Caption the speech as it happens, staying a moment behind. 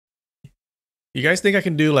You guys think I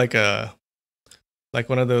can do like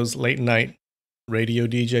one of those late night radio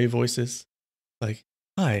DJ voices? Like,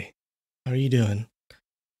 hi, how are you doing?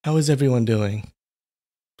 How is everyone doing?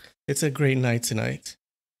 It's a great night tonight.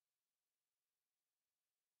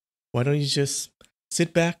 Why don't you just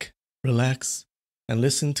sit back, relax, and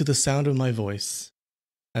listen to the sound of my voice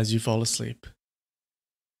as you fall asleep?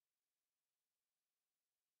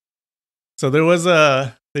 So there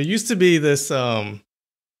used to be this is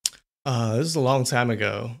a long time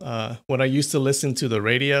ago. When I used to listen to the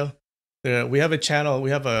radio, we have a channel,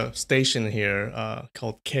 we have a station here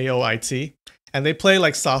called KOIT, and they play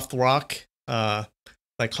like soft rock,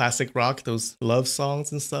 like classic rock, those love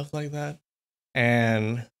songs and stuff like that.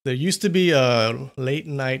 And there used to be a late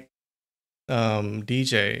night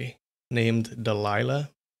DJ named Delilah,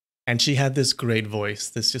 and she had this great voice,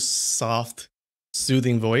 this just soft,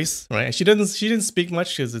 soothing voice, right? And she didn't speak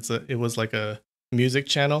much because it was like a music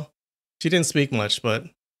channel. She didn't speak much, but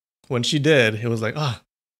when she did, it was like, ah,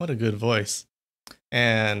 what a good voice.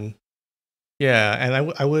 And yeah,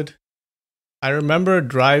 and I remember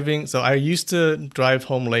driving. So I used to drive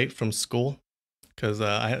home late from school because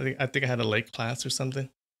I think I had a late class or something.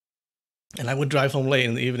 And I would drive home late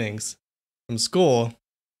in the evenings from school,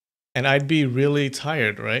 and I'd be really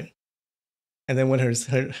tired, right? And then when her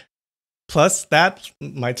plus that,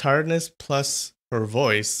 my tiredness plus her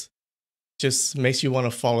voice just makes you want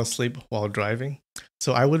to fall asleep while driving.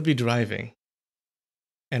 So I would be driving,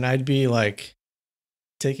 and I'd be like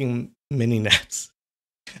taking mini naps.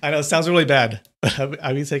 I know it sounds really bad, but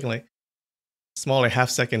I'd be taking like small, like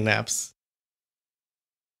half-second naps.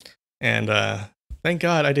 And thank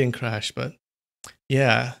God I didn't crash. But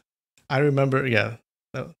yeah, I remember. Yeah,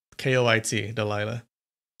 KOIT, Delilah.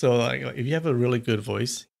 So like, if you have a really good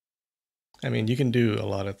voice, I mean, you can do a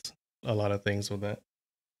lot of things with that.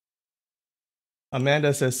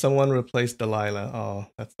 Amanda says someone replaced Delilah. Oh,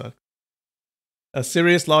 that sucks. A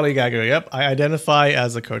serious lollygagger. Yep, I identify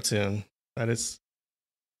as a cartoon. That is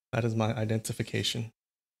my identification.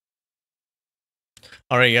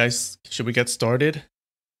 All right, guys, should we get started?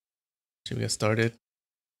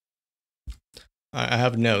 I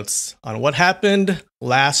have notes on what happened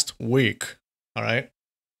last week. All right.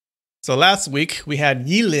 So last week we had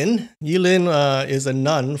Yilin. Yilin is a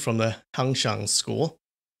nun from the Hangshang school,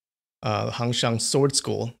 the Hangshang sword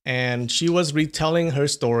school, and she was retelling her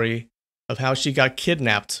story of how she got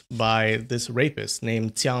kidnapped by this rapist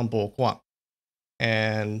named Jiang Boguang.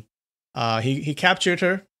 And he captured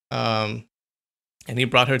her, and he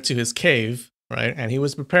brought her to his cave, right? And he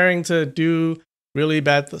was preparing to do really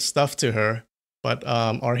bad stuff to her. But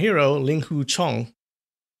our hero, Ling Hu Chong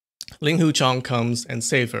comes and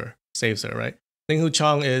saves her, right? Ling Hu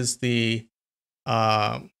Chong is the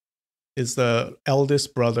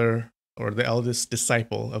eldest brother or the eldest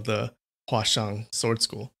disciple of the Huashang sword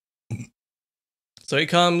school. So he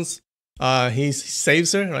comes, he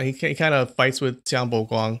saves her, right? He kind of fights with Jiang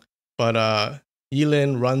Boguang, but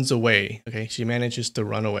Yilin runs away. Okay, she manages to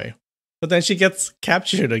run away. But then she gets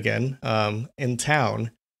captured again in town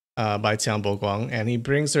by Jiang Boguang, and he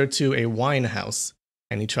brings her to a wine house,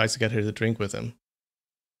 and he tries to get her to drink with him.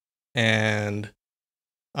 And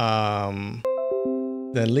then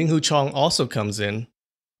Ling Hu Chong also comes in.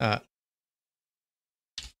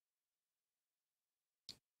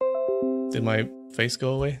 Did my face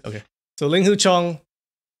go away? Okay. So Ling Hu Chong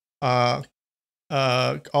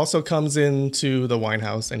also comes into the wine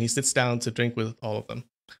house, and he sits down to drink with all of them,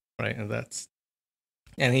 right?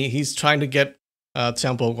 And he's trying to get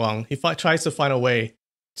Jiang Boguang. He tries to find a way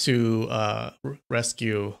to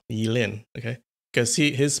rescue Yilin, okay? Because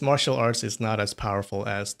his martial arts is not as powerful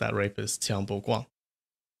as that rapist Jiang Boguang.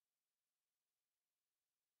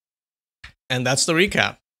 And that's the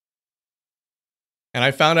recap. And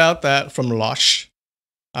I found out that from Losh,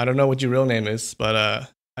 I don't know what your real name is, but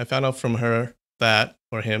I found out from her that,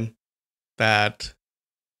 or him, that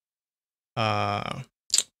that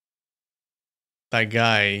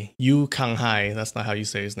guy, Yu Kanghai, that's not how you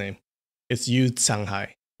say his name. It's Yu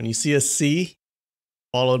Changhai. When you see a C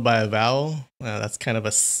followed by a vowel, that's kind of a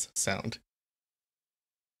S sound.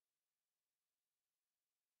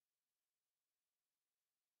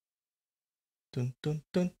 Dun, dun,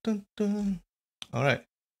 dun, dun, dun. All right.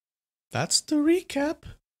 That's the recap.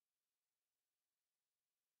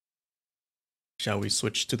 Shall we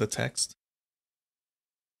switch to the text?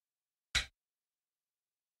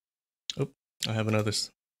 Oh, I have another.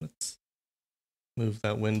 Let's move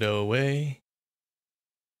that window away.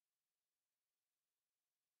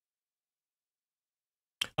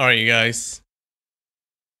 All right, you guys.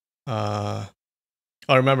 I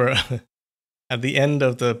remember at the end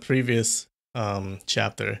of the previous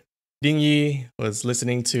chapter, Ding Yi was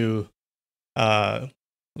listening to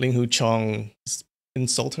Ling Hu Chong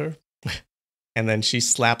insult her, and then she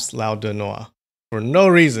slaps Lao De Noa for no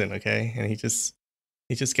reason, okay? And he just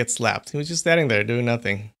gets slapped. He was just standing there doing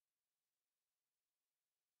nothing.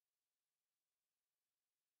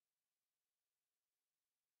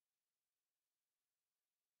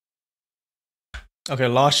 Okay,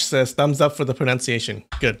 Losh says thumbs up for the pronunciation.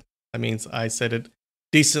 Good. That means I said it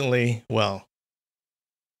decently well.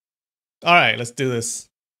 All right, let's do this.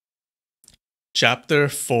 Chapter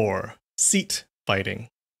 4, Seat Fighting,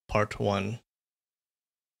 Part 1.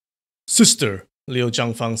 Sister, Liu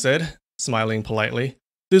Zhangfang said, smiling politely,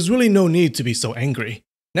 there's really no need to be so angry.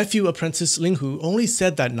 Nephew Apprentice Ling Hu only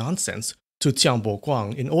said that nonsense to Tiang Bo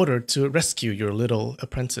Guang in order to rescue your little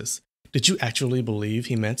apprentice. Did you actually believe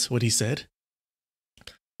he meant what he said?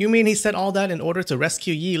 You mean he said all that in order to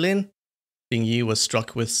rescue Yi Lin? Ding Yi was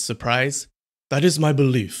struck with surprise. That is my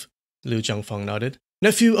belief, Liu Zhangfang nodded.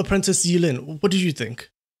 Nephew Apprentice Yi Lin, what did you think?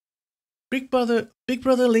 Big brother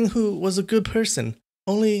Ling Hu was a good person,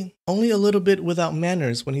 only a little bit without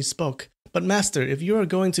manners when he spoke. But master, if you are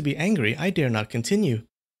going to be angry, I dare not continue.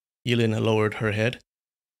 Yi Lin lowered her head.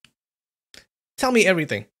 Tell me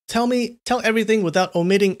everything. Tell everything without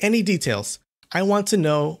omitting any details. I want to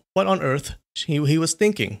know what on earth he was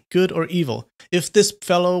thinking, good or evil. If this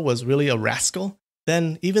fellow was really a rascal,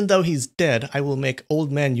 then even though he's dead, I will make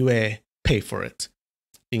Old Man Yue pay for it.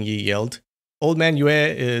 Ding Yi yelled. Old Man Yue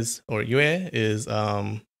is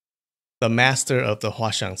the master of the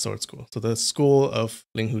Huashang Sword School, so the school of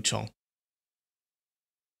Ling Hu Chong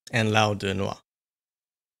and Lao De Noa.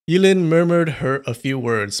 Yilin murmured her a few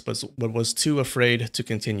words, but was too afraid to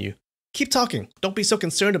continue. Keep talking. Don't be so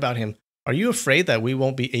concerned about him. Are you afraid that we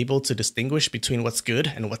won't be able to distinguish between what's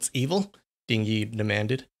good and what's evil? Ding Yi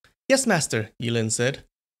demanded. Yes, master, Yilin said.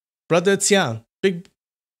 Brother Qiang, big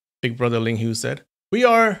brother Ling Hu said. We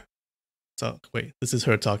are... So, wait, this is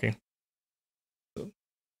her talking.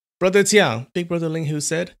 Brother Qiang, big brother Ling Hu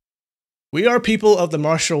said. We are people of the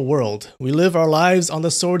martial world. We live our lives on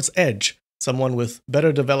the sword's edge. Someone with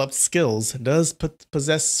better developed skills does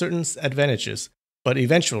possess certain advantages, but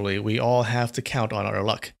eventually we all have to count on our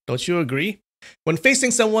luck. Don't you agree? When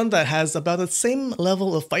facing someone that has about the same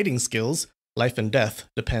level of fighting skills, life and death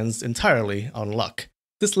depends entirely on luck.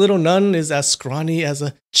 This little nun is as scrawny as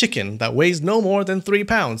a chicken that weighs no more than 3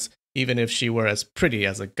 pounds. Even if she were as pretty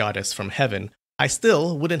as a goddess from heaven, I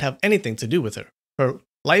still wouldn't have anything to do with her. Her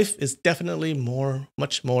life is definitely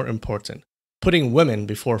much more important. Putting women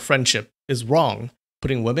before friendship is wrong.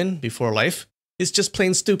 Putting women before life is just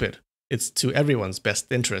plain stupid. It's to everyone's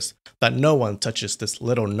best interest that no one touches this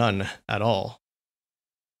little nun at all.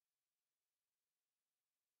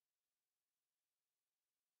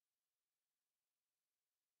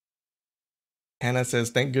 Hannah says,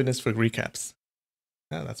 thank goodness for recaps.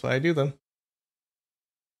 Yeah, that's why I do them.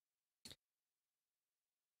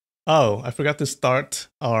 Oh, I forgot to start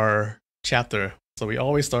our chapter. So we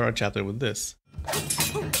always start our chapter with this.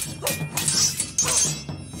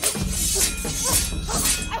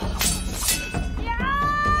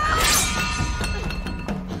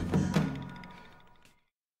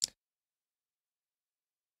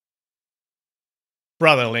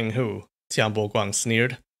 Brother Ling Hu, Tian Bo Guang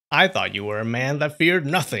sneered. I thought you were a man that feared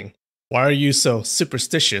nothing. Why are you so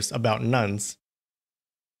superstitious about nuns?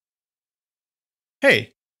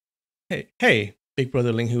 Hey, Big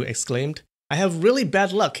Brother Ling Hu exclaimed. I have really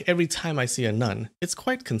bad luck every time I see a nun. It's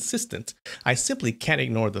quite consistent. I simply can't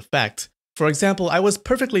ignore the fact. For example, I was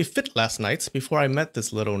perfectly fit last night before I met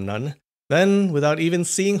this little nun. Then, without even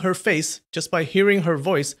seeing her face, just by hearing her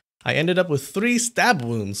voice, I ended up with 3 stab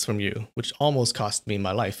wounds from you, which almost cost me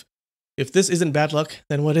my life. If this isn't bad luck,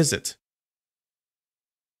 then what is it?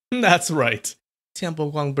 That's right. Tian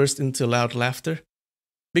Bo Guang burst into loud laughter.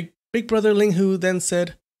 Big Brother Ling Hu then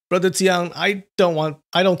said, Brother Tiang, I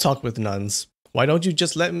don't talk with nuns. Why don't you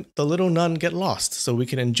just let the little nun get lost so we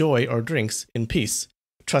can enjoy our drinks in peace?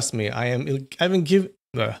 Trust me, I am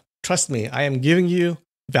giving you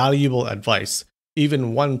valuable advice.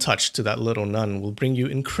 Even one touch to that little nun will bring you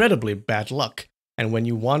incredibly bad luck. And when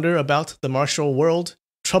you wander about the martial world,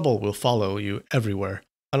 trouble will follow you everywhere,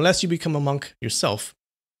 unless you become a monk yourself.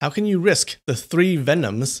 How can you risk the 3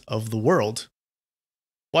 venoms of the world?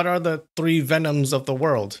 What are the 3 venoms of the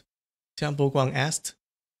world? Tian Bo Guang asked.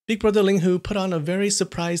 Big Brother Ling Hu put on a very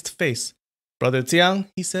surprised face. Brother Tiang,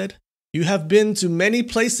 he said, you have been to many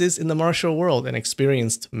places in the martial world and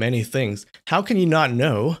experienced many things. How can you not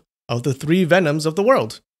know of the 3 venoms of the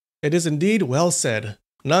world? It is indeed well said.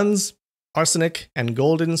 Nuns, arsenic, and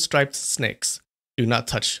golden striped snakes. Do not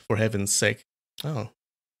touch for heaven's sake. Oh,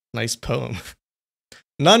 nice poem.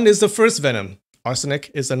 None is the first venom,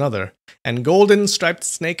 arsenic is another, and golden striped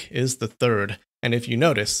snake is the third. And if you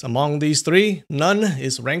notice, among these three, none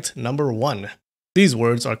is ranked number 1. These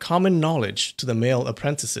words are common knowledge to the male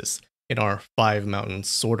apprentices in our 5 Mountain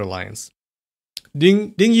Sword Alliance.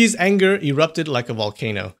 Ding Yi's anger erupted like a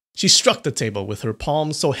volcano. She struck the table with her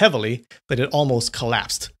palm so heavily that it almost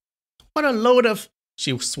collapsed. What a load of...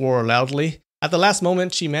 She swore loudly. At the last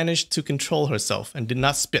moment, she managed to control herself and did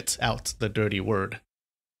not spit out the dirty word.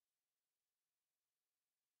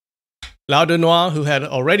 Lao Denois, who had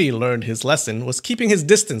already learned his lesson, was keeping his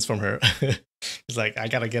distance from her. He's like, I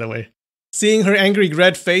gotta get away. Seeing her angry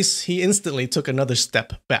red face, he instantly took another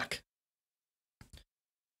step back.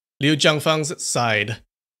 Liu Jiangfeng sighed.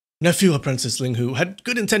 Nephew Apprentice Ling Hu had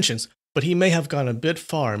good intentions, but he may have gone a bit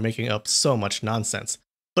far making up so much nonsense.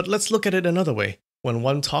 But let's look at it another way. When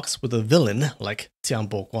one talks with a villain like Tian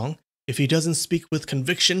Boguang, if he doesn't speak with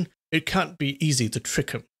conviction, it can't be easy to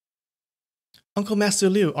trick him. Uncle Master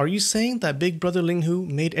Liu, are you saying that Big Brother Ling Hu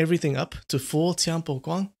made everything up to fool Tian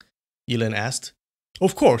Boguang? Yilin asked.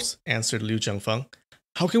 Of course, answered Liu Jiangfeng.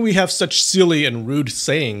 How can we have such silly and rude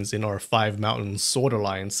sayings in our 5 Mountain Sword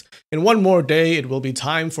Alliance? In one more day, it will be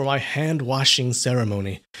time for my hand-washing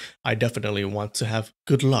ceremony. I definitely want to have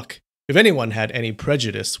good luck. If anyone had any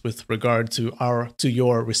prejudice with regard to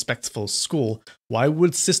your respectful school, why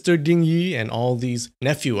would Sister Ding Yi and all these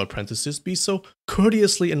nephew apprentices be so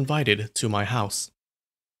courteously invited to my house?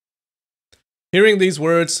 Hearing these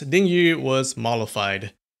words, Ding Yi was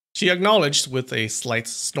mollified. She acknowledged with a slight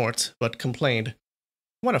snort, but complained,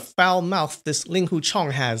 What a foul mouth this Ling Hu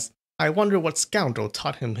Chong has. I wonder what scoundrel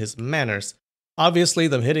taught him his manners. Obviously,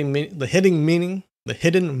 the hidden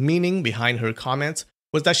meaning behind her comment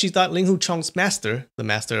was that she thought Ling Hu Chong's master, the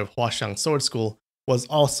master of Huashang Sword School, was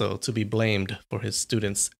also to be blamed for his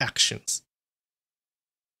students' actions.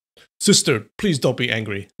 Sister, please don't be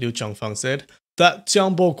angry, Liu Jiangfeng said. That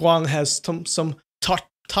Jiang Boguang has some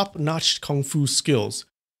top-notch kung fu skills.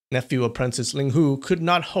 Nephew Apprentice Ling Hu could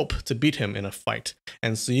not hope to beat him in a fight,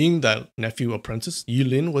 and seeing that Nephew Apprentice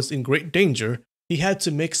Yilin was in great danger, he had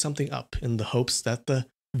to make something up in the hopes that the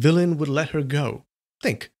villain would let her go.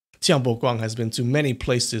 Think, Tian Boguang has been to many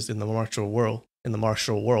places in the martial world,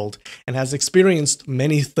 and has experienced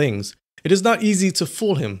many things. It is not easy to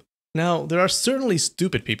fool him. Now, there are certainly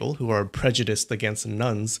stupid people who are prejudiced against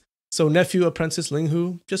nuns, so Nephew Apprentice Ling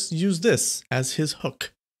Hu just used this as his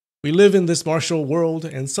hook. We live in this martial world,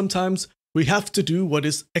 and sometimes we have to do what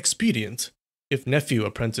is expedient. If Nephew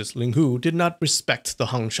Apprentice Ling Hu did not respect the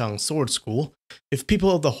Hangshang Sword School, if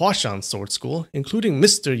people of the Huashang Sword School, including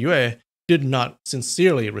Mr. Yue, did not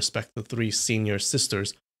sincerely respect the 3 senior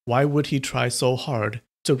sisters, why would he try so hard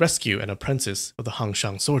to rescue an apprentice of the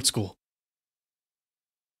Hangshang Sword School?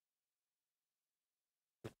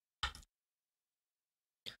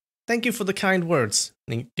 Thank you for the kind words,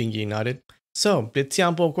 Ding Yi nodded. So, did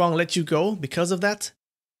Tian Boguang let you go because of that?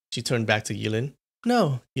 She turned back to Yilin.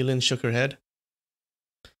 No, Yilin shook her head.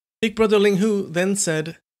 Big Brother Ling Hu then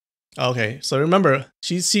said, okay, so remember,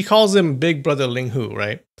 she calls him Big Brother Ling Hu,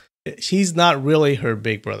 right? He's not really her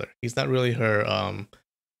big brother. He's not really her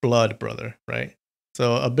blood brother, right?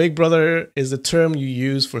 So a big brother is a term you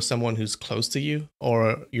use for someone who's close to you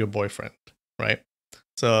or your boyfriend, right?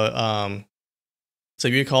 So so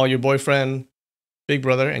you call your boyfriend big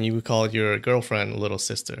brother, and you would call your girlfriend little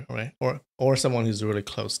sister, right? Or someone who's really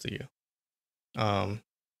close to you.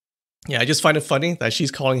 Yeah, I just find it funny that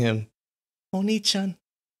she's calling him Oni-chan.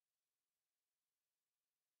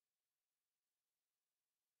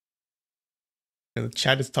 And the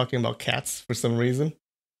chat is talking about cats for some reason.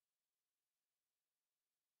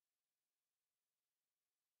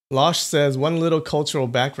 Losh says, one little cultural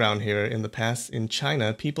background here. In the past, in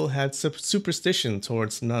China, people had superstition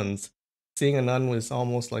towards nuns. Seeing a nun was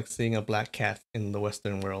almost like seeing a black cat in the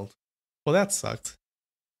Western world. Well, that sucked.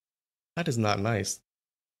 That is not nice.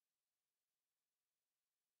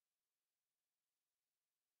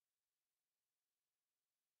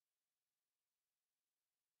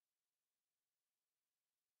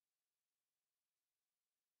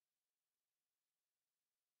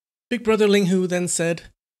 Big Brother Ling Hu then said,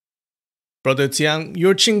 Brother Tiang,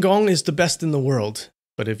 your Qinggong is the best in the world,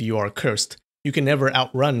 but if you are cursed, you can never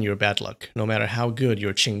outrun your bad luck, no matter how good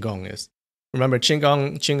your Qinggong is. Remember,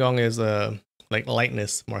 Qinggong is like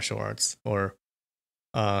lightness martial arts, or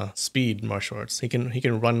speed martial arts. He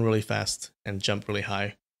can run really fast and jump really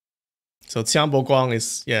high. So Tian Boguang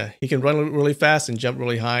is, yeah, he can run really fast and jump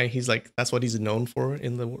really high. He's like, that's what he's known for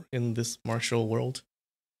in this martial world.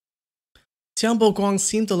 Tian Boguang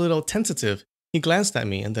seemed a little tentative. He glanced at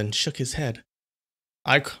me and then shook his head.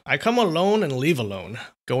 I come alone and leave alone,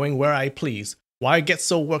 going where I please. Why get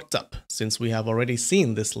so worked up? Since we have already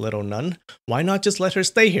seen this little nun, why not just let her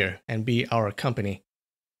stay here and be our company?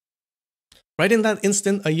 Right in that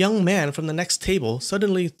instant, a young man from the next table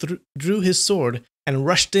suddenly drew his sword and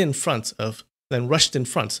rushed in front of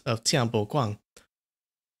Tianbo Guang.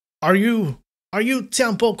 Are you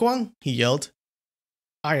Tianbo Guang? He yelled.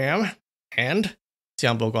 I am. And?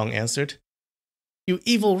 Tianbo Guang answered. You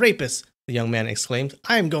evil rapist, the young man exclaimed.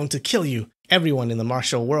 I am going to kill you. Everyone in the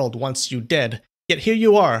martial world wants you dead. Yet here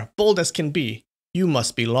you are, bold as can be. You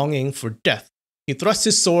must be longing for death. He thrust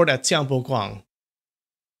his sword at Tianbo Guang.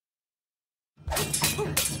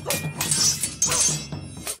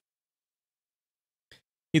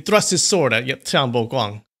 Tianbo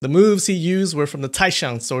Guang. The moves he used were from the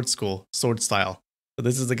Taishan sword style. So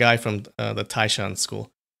this is the guy from the Taishan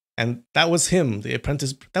school. And that was him, the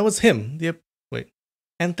apprentice. That was him, the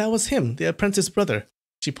apprentice brother.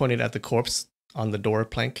 She pointed at the corpse on the door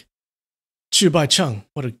plank. Chu Bai Cheng,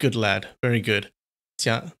 what a good lad. Very good.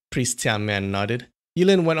 Priest Tian Man nodded.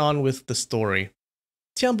 Yilin went on with the story.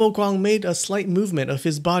 Tianbo Guang made a slight movement of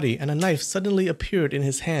his body and a knife suddenly appeared in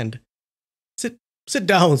his hand. Sit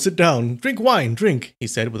down. Drink wine, drink, he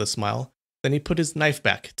said with a smile. Then he put his knife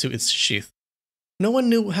back to its sheath. No one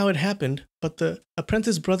knew how it happened, but the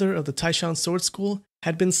apprentice brother of the Taishan sword school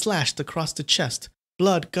had been slashed across the chest.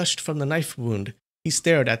 Blood gushed from the knife wound. He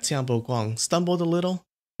stared at Tianbo Guang, stumbled a little,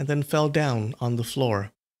 and then fell down on the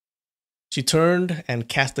floor. She turned and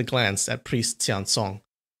cast a glance at priest Tian Song.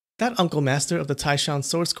 That uncle master of the Taishan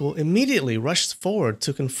sword school immediately rushed forward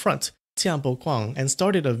to confront Tianbo Guang and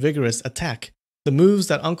started a vigorous attack. The moves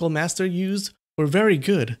that uncle master used were very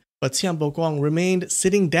good, but Tianbo Guang remained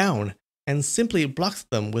sitting down and simply blocked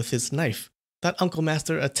them with his knife. That uncle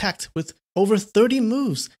master attacked with over 30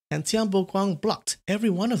 moves, and Tianbo Guang blocked every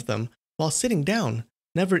one of them while sitting down,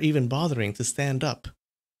 never even bothering to stand up.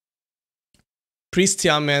 Priest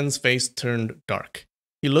Tianman's face turned dark.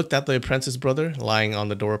 He looked at the apprentice brother lying on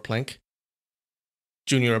the door plank.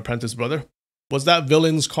 Junior apprentice brother, was that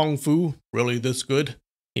villain's kung fu really this good?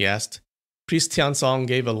 He asked. Priest Tiansong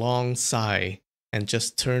gave a long sigh and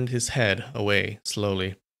just turned his head away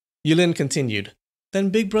slowly. Yilin continued. Then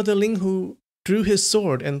big brother Linghu drew his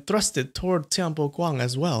sword and thrust it toward Tianbo Guang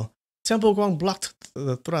as well. Tianbo Guang blocked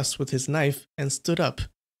the thrust with his knife and stood up.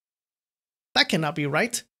 That cannot be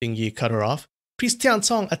right, Bing Yi cut her off. Priest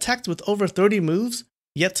Tiansong attacked with over 30 moves,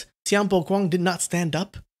 yet Tianbo Guang did not stand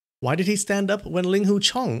up. Why did he stand up when Linghu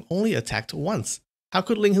Chong only attacked once? How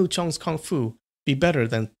could Linghu Chong's kung fu be better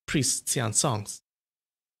than Priest Tiansong's?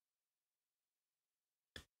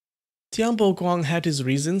 Tianbo Guang had his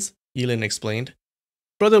reasons, Yilin explained.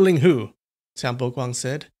 Brother Linghu, Tianbo Guang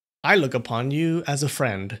said, I look upon you as a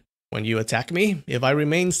friend. When you attack me, if I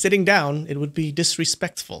remain sitting down, it would be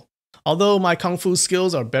disrespectful. Although my kung fu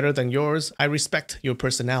skills are better than yours, I respect your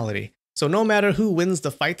personality. So no matter who wins the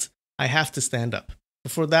fight, I have to stand up.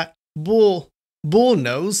 But for that bull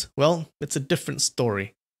nose, well, it's a different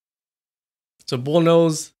story. So bull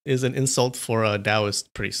nose is an insult for a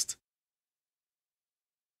Taoist priest.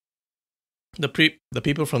 The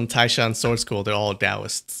people from Taishan Sword School, they're all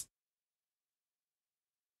Taoists.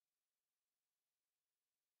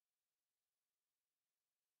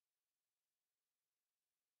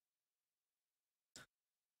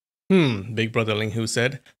 Big brother Linghu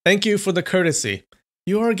said. Thank you for the courtesy.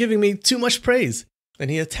 You are giving me too much praise. And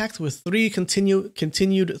he attacked with 3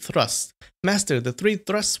 continued thrusts. Master, the 3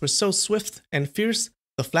 thrusts were so swift and fierce,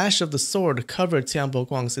 the flash of the sword covered Tianbo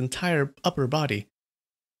Guang's entire upper body.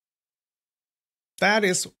 That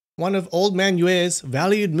is one of Old Man Yue's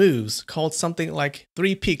valued moves, called something like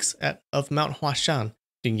 3 peaks of Mount Huashan,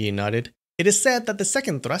 Jing Yi nodded. It is said that the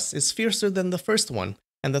second thrust is fiercer than the first one,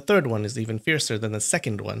 and the third one is even fiercer than the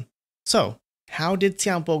second one. So, how did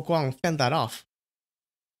Tianbo Guang fend that off?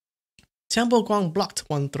 Tianbo Guang blocked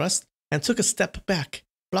 1 thrust and took a step back,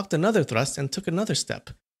 blocked another thrust and took another step.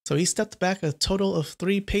 So he stepped back a total of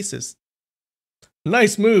 3 paces.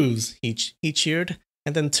 Nice moves, he cheered,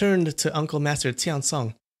 and then turned to Uncle Master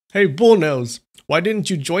Tiansong. Hey, Bullnose, why didn't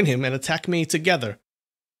you join him and attack me together?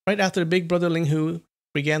 Right after Big Brother Linghu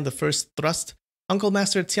began the first thrust, Uncle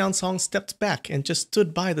Master Tiansong stepped back and just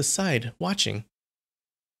stood by the side, watching.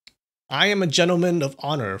 I am a gentleman of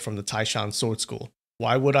honor from the Taishan Sword School.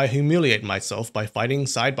 Why would I humiliate myself by fighting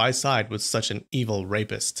side by side with such an evil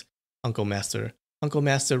rapist? Uncle Master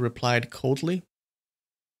replied coldly.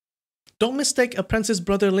 Don't mistake apprentice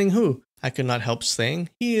brother Linghu, I could not help saying.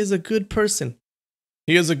 He is a good person.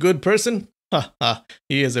 He is a good person? Ha ha,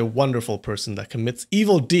 he is a wonderful person that commits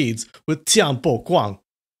evil deeds with Tianbo Guang.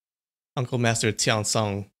 Uncle Master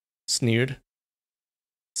Tiansong sneered.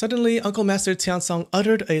 Suddenly, Uncle Master Tiansong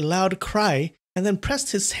uttered a loud cry and then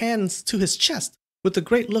pressed his hands to his chest with a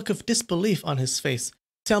great look of disbelief on his face.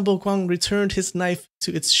 Tian Bo Guang returned his knife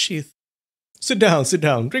to its sheath. Sit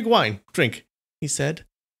down, drink wine, drink, he said.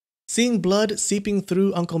 Seeing blood seeping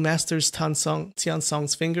through Uncle Master's Tian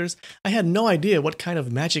Song's fingers, I had no idea what kind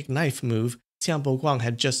of magic knife move Tian Bo Guang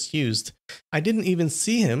had just used. I didn't even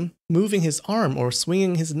see him moving his arm or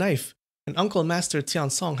swinging his knife, and Uncle Master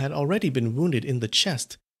Tian Song had already been wounded in the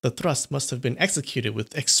chest. The thrust must have been executed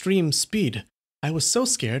with extreme speed. I was so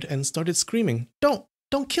scared and started screaming, Don't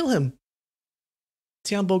kill him!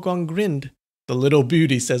 Tian Bo Guang grinned. The little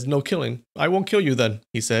beauty says no killing. I won't kill you then,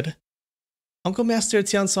 he said. Uncle Master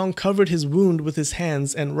Tian Song covered his wound with his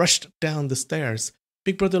hands and rushed down the stairs.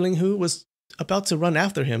 Big Brother Ling Hu was about to run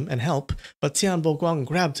after him and help, but Tian Bo Guang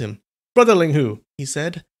grabbed him. Brother Ling Hu, he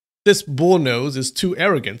said, this bullnose is too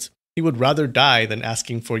arrogant. He would rather die than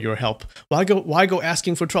asking for your help. Why go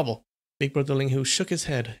asking for trouble? Big Brother Ling Hu shook his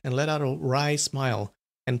head and let out a wry smile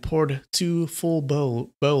and poured 2 full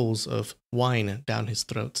bowls of wine down his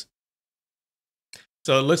throat.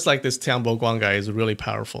 So it looks like this Tian Bo Guang guy is really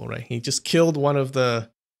powerful, right? He just killed one of the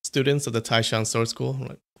students of the Taishan Sword School.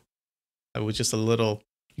 It was just a little,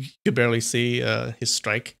 you could barely see his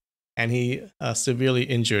strike, and he severely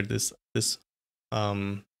injured this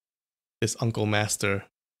Uncle Master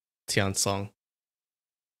Tian Song.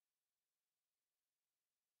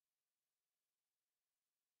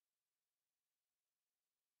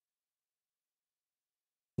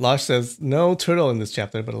 Losh says, no turtle in this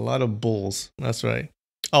chapter, but a lot of bulls. That's right.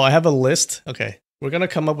 Oh, I have a list. Okay. We're going to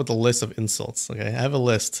come up with a list of insults. Okay. I have a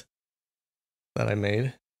list that I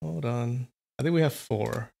made. Hold on. I think we have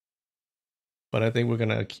 4. But I think we're going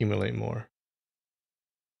to accumulate more.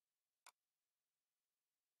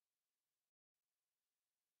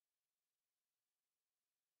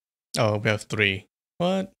 Oh, we have 3.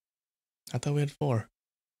 What? I thought we had 4.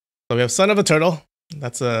 So we have son of a turtle.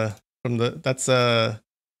 That's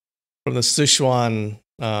from the Sichuan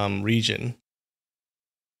region.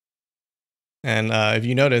 And if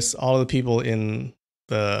you notice, all the people in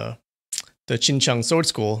the Qincheng Sword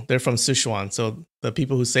School, they're from Sichuan. So the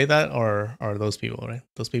people who say that are those people, right?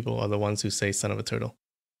 Those people are the ones who say son of a turtle.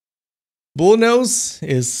 Bullnose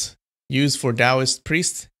is used for Taoist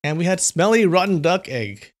priests. And we had smelly rotten duck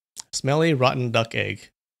egg. Smelly rotten duck egg.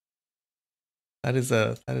 That is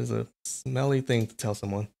a smelly thing to tell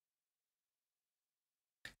someone.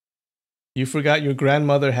 You forgot your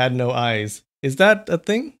grandmother had no eyes. Is that a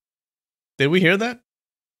thing? Did we hear that?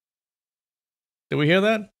 Did we hear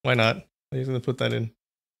that? Why not? I'm just going to put that in.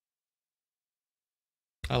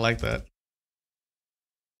 I like that.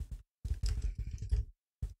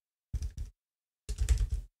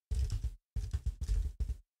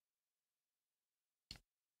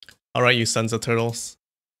 All right, you sons of turtles.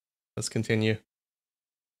 Let's continue.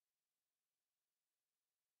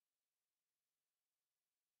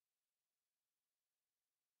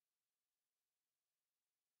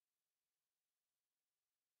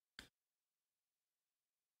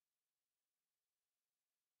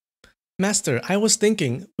 Master, I was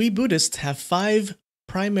thinking, we Buddhists have 5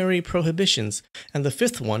 primary prohibitions, and the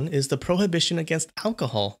 5th one is the prohibition against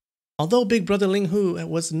alcohol. Although Big Brother Ling Hu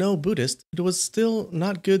was no Buddhist, it was still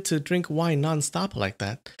not good to drink wine non-stop like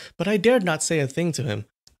that. But I dared not say a thing to him,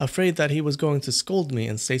 afraid that he was going to scold me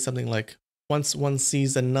and say something like, once one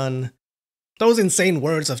sees a nun. Those insane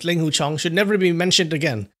words of Ling Hu Chong should never be mentioned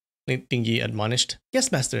again, Ding Yi admonished.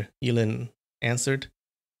 Yes, master, Yilin answered.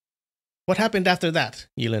 What happened after that?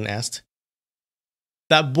 Yilin asked.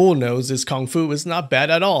 That bullnose's kung fu is not bad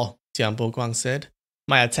at all, Tian Bo Guang said.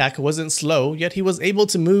 My attack wasn't slow, yet he was able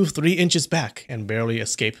to move 3 inches back and barely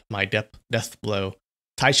escape my death blow.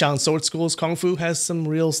 Taishan Sword School's kung fu has some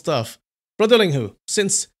real stuff. Brother Ling Hu,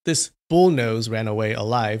 since this bullnose ran away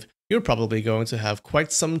alive, you're probably going to have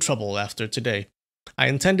quite some trouble after today. I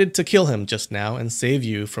intended to kill him just now and save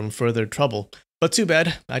you from further trouble, but too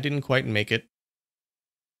bad, I didn't quite make it.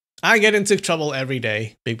 I get into trouble every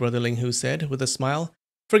day, Big Brother Ling Hu said with a smile.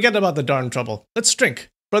 Forget about the darn trouble. Let's drink.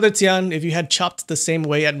 Brother Tian, if you had chopped the same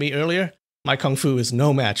way at me earlier, my kung fu is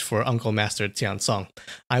no match for Uncle Master Tian Song.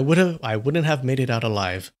 I wouldn't have made it out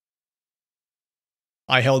alive.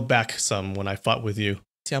 I held back some when I fought with you,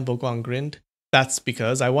 Tian Bo Guang grinned. That's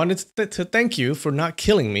because I wanted to thank you for not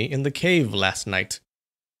killing me in the cave last night.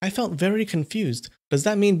 I felt very confused. Does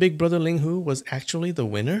that mean Big Brother Ling Hu was actually the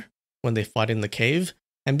winner when they fought in the cave,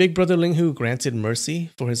 and Big Brother Ling Hu granted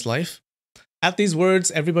mercy for his life? At these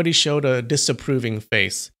words, everybody showed a disapproving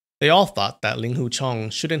face. They all thought that Ling Hu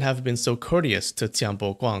Chong shouldn't have been so courteous to Tian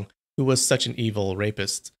Bo Guang, who was such an evil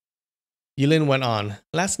rapist. Yilin went on.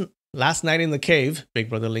 Last night in the cave, Big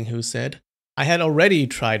Brother Ling Hu said, I had already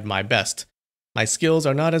tried my best. My skills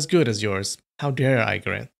are not as good as yours. How dare I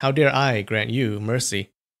grant you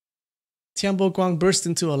mercy? Tianbo Guang burst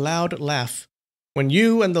into a loud laugh. When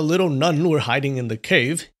you and the little nun were hiding in the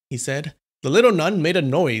cave, he said, the little nun made a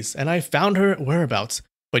noise and I found her whereabouts,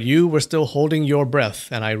 but you were still holding your breath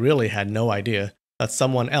and I really had no idea that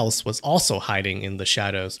someone else was also hiding in the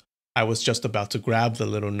shadows. I was just about to grab the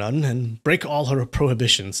little nun and break all her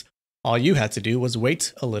prohibitions. All you had to do was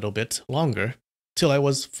wait a little bit longer, till I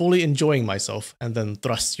was fully enjoying myself, and then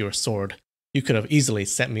thrust your sword. You could have easily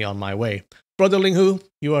sent me on my way. Brother Linghu,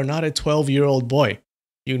 you are not a 12-year-old boy.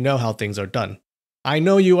 You know how things are done. I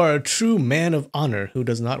know you are a true man of honor who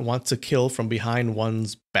does not want to kill from behind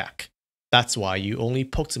one's back. That's why you only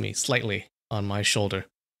poked me slightly on my shoulder.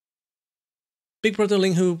 Big Brother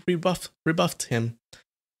Linghu rebuffed him.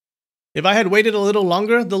 If I had waited a little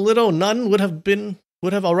longer, the little nun would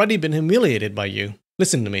have already been humiliated by you.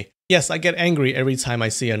 Listen to me. Yes, I get angry every time I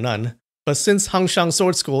see a nun, but since Hangshang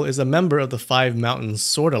Sword School is a member of the Five Mountains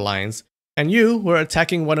Sword Alliance, and you were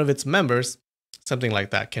attacking one of its members, something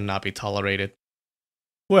like that cannot be tolerated.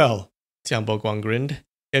 Well, Tianbo Guang grinned,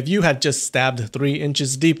 if you had just stabbed 3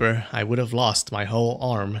 inches deeper, I would have lost my whole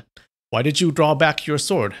arm. Why did you draw back your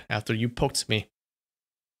sword after you poked me?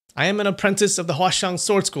 I am an apprentice of the Huashang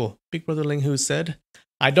Sword School, Big Brother Linghu said.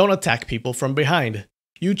 I don't attack people from behind.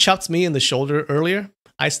 You chopped me in the shoulder earlier.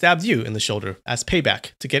 I stabbed you in the shoulder as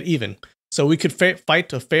payback to get even, so we could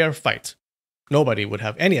fight a fair fight. Nobody would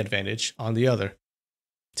have any advantage on the other.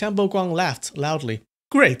 Tianbo Guang laughed loudly.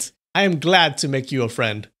 Great! I am glad to make you a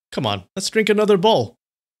friend. Come on, let's drink another bowl.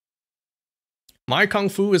 My kung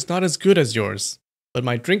fu is not as good as yours, but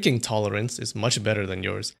my drinking tolerance is much better than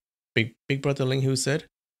yours, Big Brother Linghu said.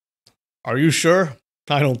 Are you sure?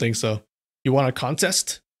 I don't think so. You want a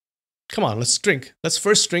contest? Come on, let's drink. Let's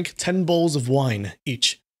first drink 10 bowls of wine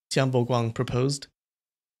each, Tianbo Guang proposed.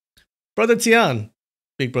 Brother Tian,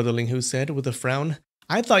 Big Brother Linghu said with a frown,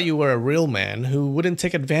 I thought you were a real man who wouldn't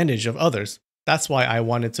take advantage of others. That's why I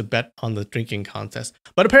wanted to bet on the drinking contest.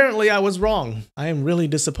 But apparently I was wrong. I am really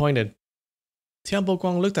disappointed. Tianbo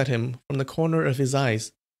Guang looked at him from the corner of his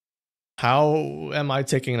eyes. How am I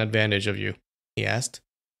taking advantage of you? He asked.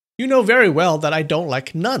 You know very well that I don't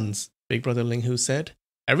like nuns, Big Brother Linghu said.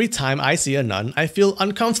 Every time I see a nun, I feel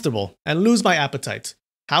uncomfortable and lose my appetite.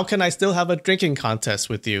 How can I still have a drinking contest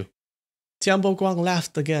with you? Tianbo Guang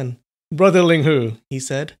laughed again. Brother Linghu, he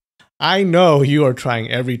said, I know you are trying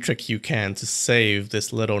every trick you can to save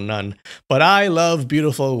this little nun, but I love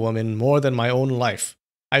beautiful women more than my own life.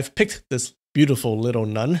 I've picked this beautiful little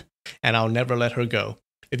nun, and I'll never let her go.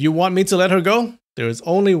 If you want me to let her go, there is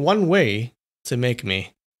only one way to make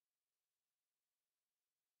me.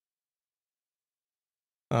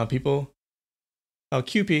 People. Oh,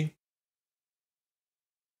 QP.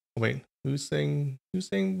 Wait, who's saying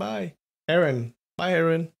bye? Aaron. Bye,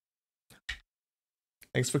 Aaron.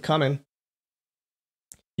 Thanks for coming.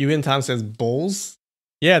 Yuin Tam says bowls?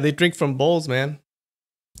 Yeah, they drink from bowls, man.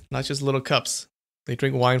 Not just little cups. They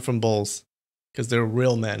drink wine from bowls. Because they're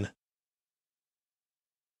real men.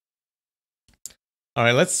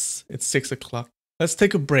 Alright, it's 6 o'clock. Let's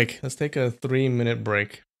take a break. Let's take a 3-minute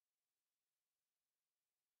break.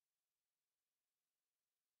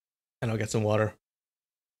 And I'll get some water.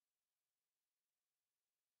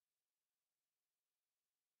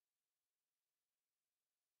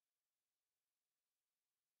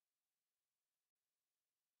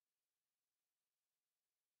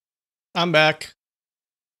 I'm back.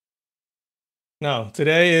 No,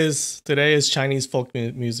 today is Chinese folk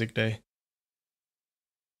music day.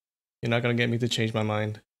 You're not gonna get me to change my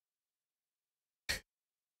mind.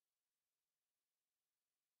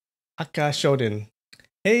 Akka Shoden.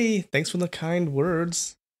 Hey, thanks for the kind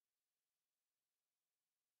words.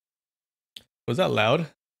 Was that loud?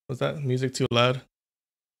 Was that music too loud?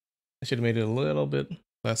 I should have made it a little bit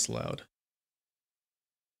less loud.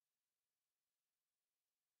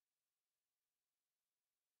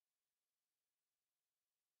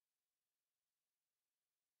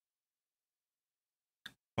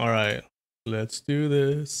 All right, let's do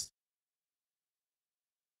this.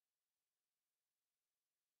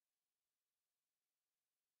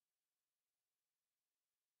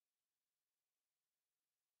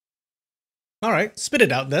 All right, spit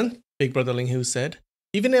it out then, Big Brother Linghu said.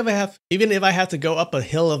 Even if I have to go up a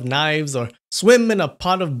hill of knives or swim in a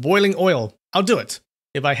pot of boiling oil, I'll do it.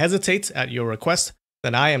 If I hesitate at your request,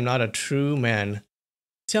 then I am not a true man.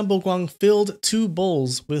 Tianbo Guang filled 2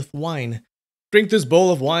 bowls with wine. Drink this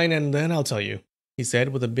bowl of wine and then I'll tell you, he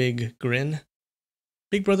said with a big grin.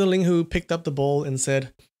 Big Brother Linghu picked up the bowl and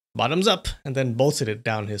said, bottoms up, and then bolted it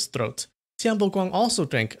down his throat. Tianbo Guang also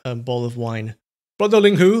drank a bowl of wine. Brother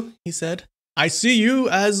Linghu, he said, I see you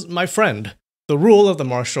as my friend. The rule of the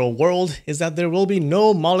martial world is that there will be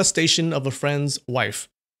no molestation of a friend's wife.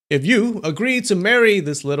 If you agree to marry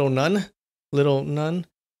this little nun,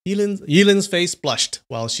 Yilin's face blushed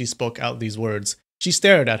while she spoke out these words. She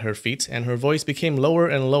stared at her feet, and her voice became lower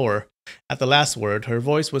and lower. At the last word, her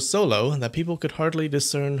voice was so low that people could hardly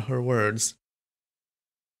discern her words.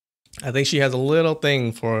 I think she has a little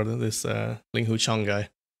thing for this Ling Hu Chong guy.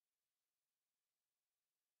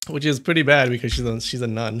 Which is pretty bad because she's a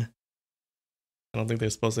nun. I don't think they're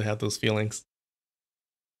supposed to have those feelings.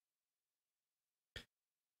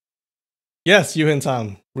 Yes, Yuhin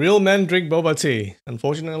Tam. Real men drink boba tea.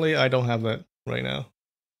 Unfortunately, I don't have that right now.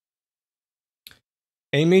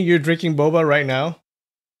 Amy, you're drinking boba right now?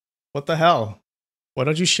 What the hell? Why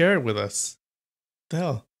don't you share it with us? What the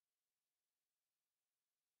hell?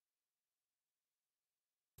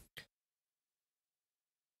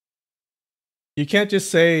 You can't just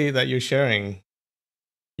say that you're sharing.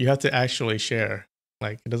 You have to actually share.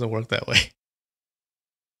 Like, it doesn't work that way.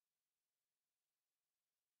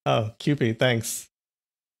 Oh, Cupid, thanks.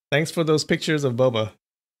 Thanks for those pictures of boba.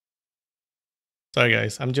 Sorry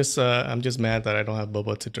guys, I'm just mad that I don't have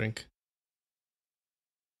boba to drink.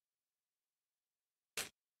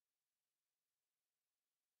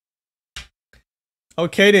 Oh,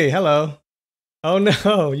 Katie, hello. Oh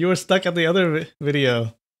no, you were stuck at the other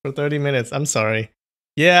video for 30 minutes. I'm sorry.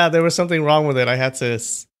 Yeah, there was something wrong with it.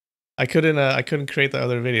 I couldn't create the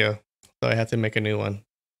other video, so I had to make a new one.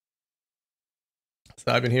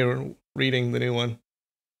 So I've been here reading the new one.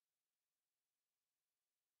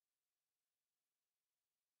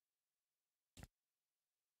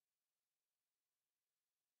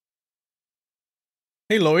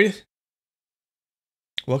 Hey Lloyd,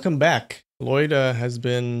 welcome back. Lloyd has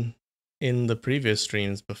been in the previous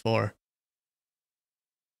streams before.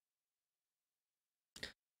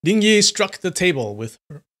 Ding Yi struck the table with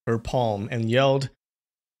her palm and yelled,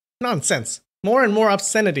 "Nonsense! More and more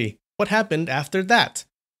obscenity! What happened after that?"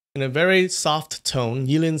 In a very soft tone,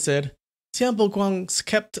 Yilin said, "Tianbo Guang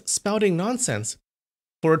kept spouting nonsense.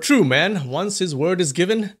 For a true man, once his word is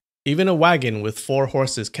given, even a wagon with 4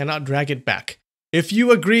 horses cannot drag it back. If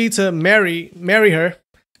you agree to marry her,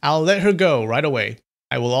 I'll let her go right away.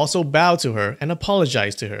 I will also bow to her and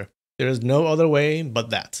apologize to her. There is no other way but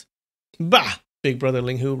that." "Bah!" Big Brother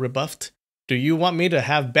Ling Hu rebuffed. "Do you want me to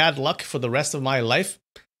have bad luck for the rest of my life?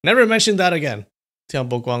 Never mention that again."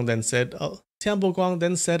 Tianbo Guang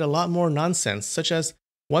then said a lot more nonsense, such as,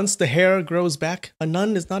 once the hair grows back, a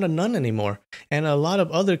nun is not a nun anymore, and a lot of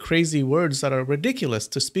other crazy words that are ridiculous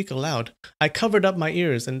to speak aloud. I covered up my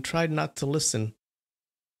ears and tried not to listen.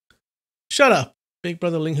 "Shut up!" Big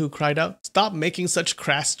Brother Ling Hu cried out. "Stop making such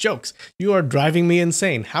crass jokes. You are driving me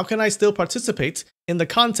insane. How can I still participate in the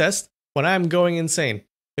contest when I am going insane?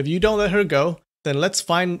 If you don't let her go, then let's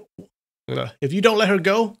fight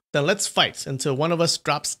until one of us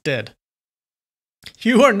drops dead."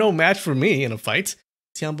 "You are no match for me in a fight,"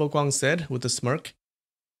 Tianbo Guang said with a smirk.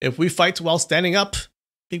 "If we fight while standing up,"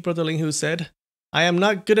 Big Brother Ling Hu said, "I am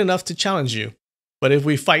not good enough to challenge you. But if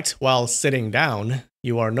we fight while sitting down,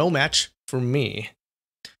 you are no match for me."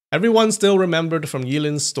 Everyone still remembered from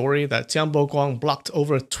Yilin's story that Tianbo Guang blocked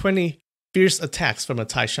over 20 fierce attacks from a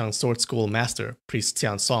Taishan sword school master, Priest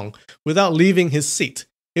Tian Song, without leaving his seat.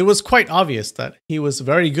 It was quite obvious that he was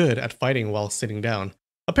very good at fighting while sitting down.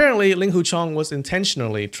 Apparently, Ling Hu Chong was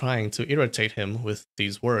intentionally trying to irritate him with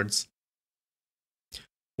these words.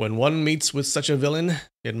 When one meets with such a villain,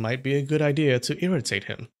 it might be a good idea to irritate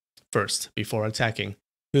him first before attacking,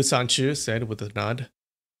 Hu Sanchu said with a nod.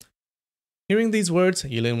 Hearing these words,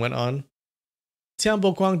 Yilin went on.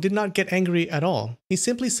 Tianbo Guang did not get angry at all. He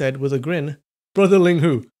simply said with a grin, "Brother Ling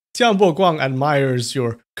Hu, Tianbo Guang admires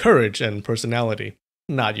your courage and personality,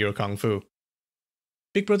 not your kung fu."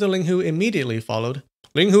 Big Brother Ling Hu immediately followed.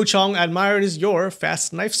 "Ling Hu Chong admires your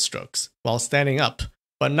fast knife strokes while standing up,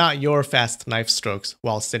 but not your fast knife strokes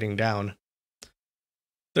while sitting down."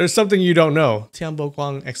 "There's something you don't know," Tianbo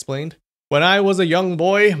Guang explained. "When I was a young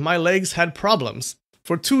boy, my legs had problems.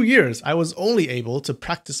 For 2 years, I was only able to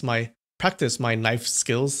practice my knife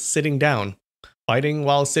skills sitting down. Fighting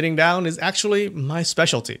while sitting down is actually my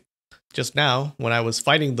specialty. Just now, when I was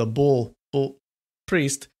fighting the bull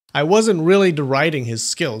priest, I wasn't really deriding his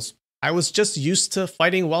skills. I was just used to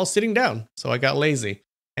fighting while sitting down, so I got lazy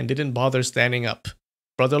and didn't bother standing up.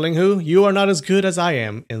 Brother Ling Hu, you are not as good as I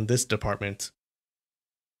am in this department."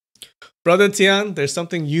 "Brother Tian, there's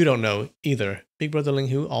something you don't know either," Big Brother Ling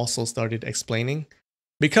Hu also started explaining.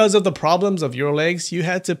 "Because of the problems of your legs, you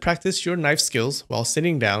had to practice your knife skills while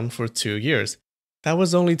sitting down for 2 years. That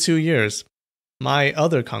was only 2 years. My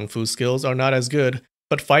other kung fu skills are not as good,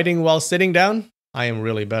 But fighting while sitting down, I am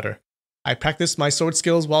really better. I practice my sword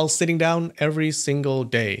skills while sitting down every single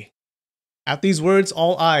day. At these words,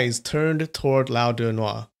 all eyes turned toward Lao de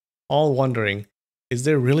Noir, all wondering, is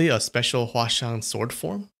there really a special Huashan sword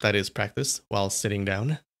form that is practiced while sitting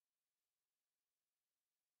down?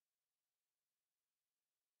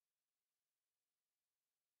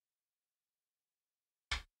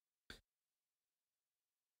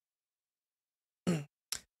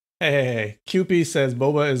 Hey, QP says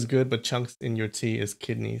boba is good, but chunks in your tea is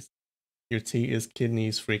kidneys. Your tea is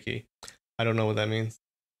kidneys freaky. I don't know what that means.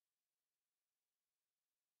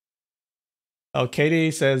 Oh,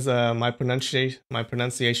 Katie says my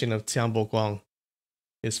pronunciation of Tianbo Guang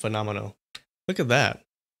is phenomenal. Look at that.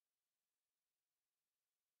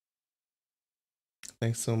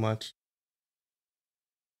 Thanks so much.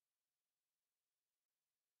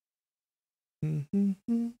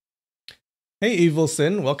 Hey, Evil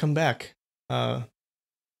Sin, welcome back.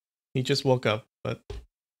 He just woke up, but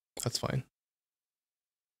that's fine.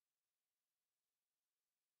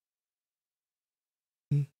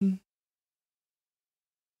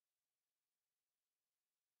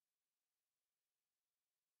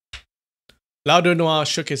 Lao de Noir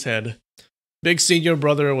shook his head. Big senior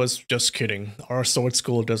brother was just kidding. Our sword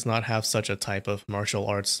school does not have such a type of martial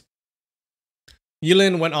arts.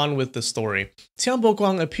 Yilin went on with the story. Tianbo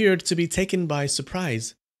Guang appeared to be taken by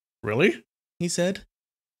surprise. Really? He said.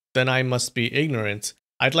 Then I must be ignorant.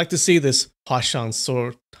 I'd like to see this Huashan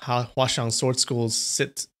sword school's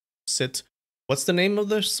sit. What's the name of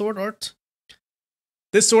the sword art?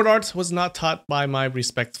 This sword art was not taught by my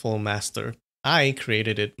respectful master. I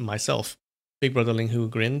created it myself. Big Brother Ling Hu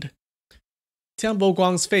grinned. Tianbo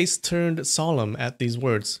Guang's face turned solemn at these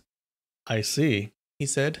words. I see, he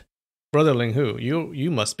said. Brother Ling Hu,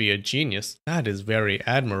 you must be a genius. That is very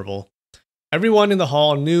admirable. Everyone in the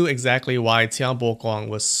hall knew exactly why Tianbo Guang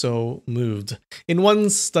was so moved. In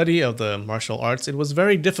one's study of the martial arts, it was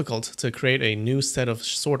very difficult to create a new set of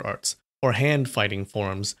sword arts or hand fighting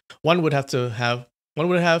forms. One would have to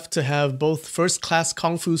have both first-class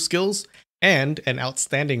kung fu skills and an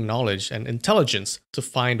outstanding knowledge and intelligence to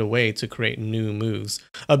find a way to create new moves.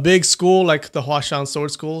 A big school like the Huashan Sword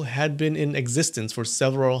School had been in existence for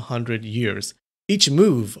several hundred years. Each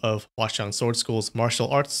move of Huashan Sword School's martial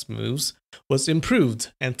arts moves was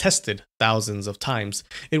improved and tested thousands of times.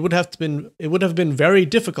 It would have been very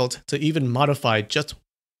difficult to even modify just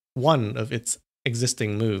one of its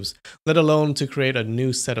existing moves, let alone to create a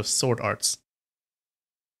new set of sword arts.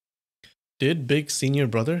 Did Big Senior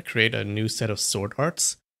Brother create a new set of sword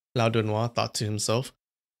arts? Lao de Noir thought to himself.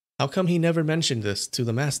 How come he never mentioned this to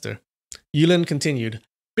the master? Yulin continued.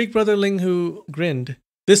 Big Brother Ling Hu grinned.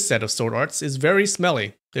 This set of sword arts is very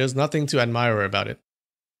smelly. There's nothing to admire about it.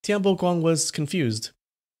 Tianbo Guang was confused.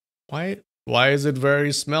 Why is it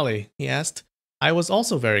very smelly? He asked. I was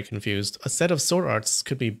also very confused. A set of sword arts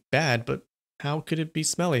could be bad, but how could it be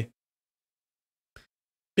smelly?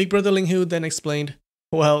 Big Brother Ling Hu then explained.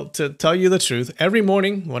 Well, to tell you the truth, every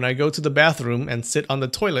morning when I go to the bathroom and sit on the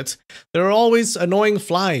toilet, there are always annoying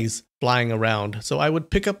flies flying around, so I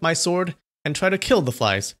would pick up my sword and try to kill the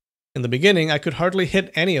flies. In the beginning, I could hardly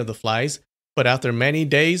hit any of the flies, but after many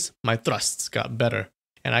days, my thrusts got better,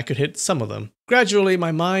 and I could hit some of them. Gradually,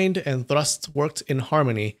 my mind and thrusts worked in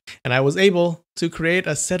harmony, and I was able to create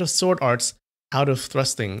a set of sword arts out of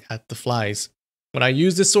thrusting at the flies. When I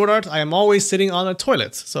use this sword art, I am always sitting on a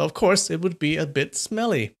toilet, so of course it would be a bit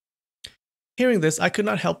smelly. Hearing this, I could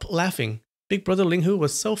not help laughing. Big Brother Ling Hu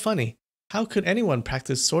was so funny. How could anyone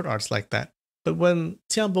practice sword arts like that? But when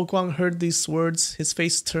Tianbo Guang heard these words, his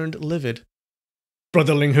face turned livid.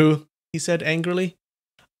 Brother Ling Hu, he said angrily,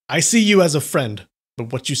 I see you as a friend,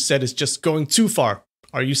 but what you said is just going too far.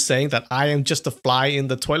 Are you saying that I am just a fly in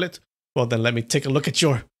the toilet? Well, then let me take a look at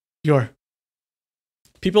your...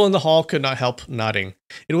 People in the hall could not help nodding.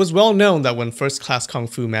 It was well known that when first-class kung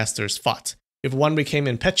fu masters fought, if one became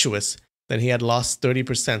impetuous, then he had lost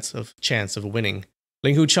 30% of chance of winning.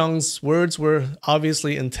 Ling Hu Cheng's words were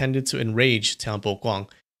obviously intended to enrage Tianbo Guang,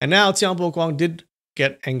 and now Tianbo Guang did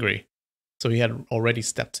get angry, so he had already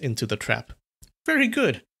stepped into the trap. Very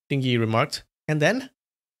good, Ding Yi remarked. And then?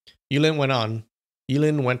 Yulin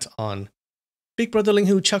went on. Big Brother Ling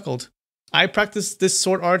Hu chuckled. I practiced this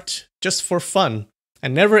sword art just for fun,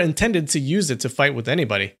 and never intended to use it to fight with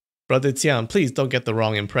anybody. Brother Tian, please don't get the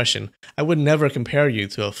wrong impression. I would never compare you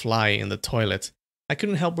to a fly in the toilet. I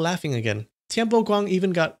couldn't help laughing again. Tianbo Guang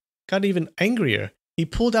even got even angrier. He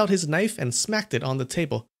pulled out his knife and smacked it on the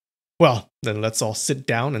table. Well, then let's all sit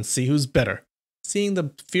down and see who's better. Seeing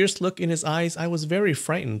the fierce look in his eyes, I was very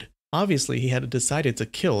frightened. Obviously, he had decided to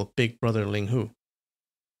kill Big Brother Ling Hu.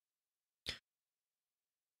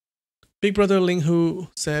 Big brother Ling Hu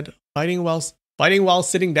said, fighting while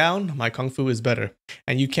sitting down, my kung fu is better,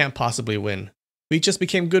 and you can't possibly win. We just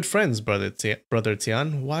became good friends, brother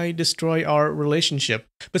Tian. Why destroy our relationship?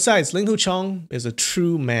 Besides, Ling Hu Chong is a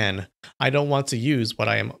true man. I don't want to use what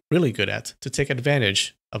I am really good at to take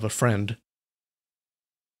advantage of a friend.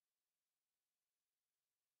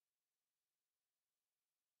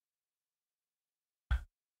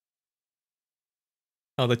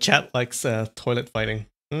 Oh, the chat likes toilet fighting.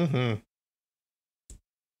 Mm-hmm.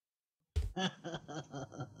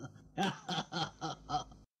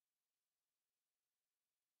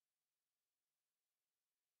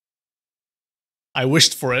 I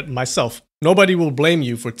wished for it myself. Nobody will blame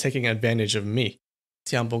you for taking advantage of me.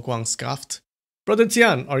 Tian Boguang scoffed. Brother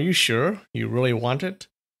Tian, are you sure you really want it?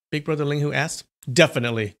 Big brother Ling Hu asked.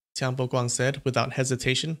 Definitely, Tian Boguang said without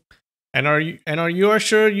hesitation. And are you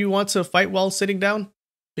sure you want to fight while sitting down?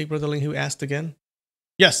 Big brother Ling Hu asked again.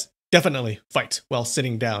 Yes, definitely fight while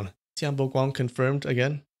sitting down, Tian Boguang confirmed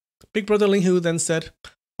again. Big brother Ling Hu then said,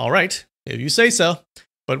 all right, if you say so,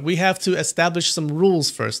 but we have to establish some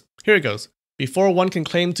rules first. Here it goes. Before one can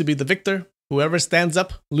claim to be the victor, whoever stands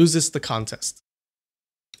up loses the contest.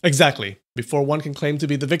 Exactly. Before one can claim to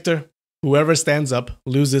be the victor, whoever stands up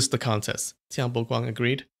loses the contest, Tian Boguang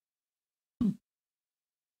agreed.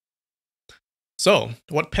 So,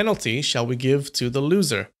 what penalty shall we give to the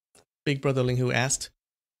loser? Big brother Ling Hu asked.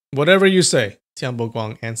 Whatever you say, Tian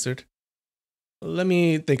Boguang answered. Let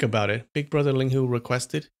me think about it, Big brother Ling Hu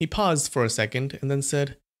requested. He paused for a second and then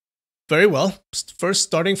said, very well. First,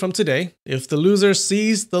 starting from today, if the loser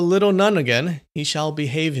sees the little nun again, he shall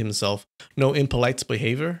behave himself. No impolite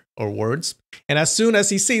behavior or words. And as soon as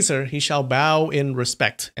he sees her, he shall bow in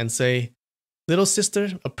respect and say, little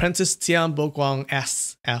sister, apprentice Tian Boguang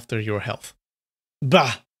asks after your health.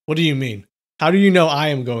 Bah! What do you mean? How do you know I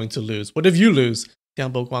am going to lose? What if you lose?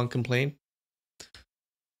 Tian Boguang complained.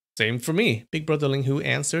 Same for me, Big brother Ling Hu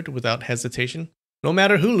answered without hesitation. No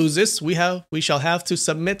matter who loses, we shall have to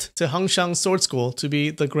submit to Hangshang Sword School to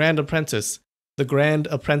be the grand apprentice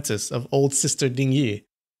of old sister Ding Yi,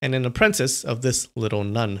 and an apprentice of this little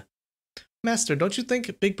nun. Master, don't you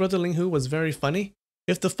think Big brother Ling Hu was very funny?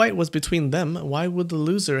 If the fight was between them, why would the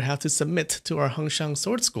loser have to submit to our Hangshang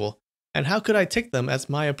Sword School? And how could I take them as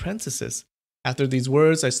my apprentices? After these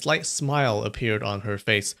words, a slight smile appeared on her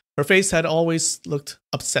face. Her face had always looked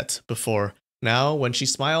upset before. Now, when she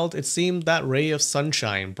smiled, it seemed that ray of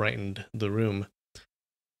sunshine brightened the room.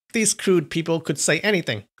 These crude people could say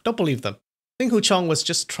anything. Don't believe them. Ling Hu Chong was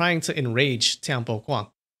just trying to enrage Tian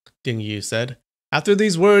Boguang, Ding Yi said. After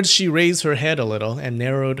these words, she raised her head a little and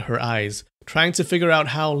narrowed her eyes, trying to figure out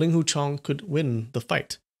how Ling Hu Chong could win the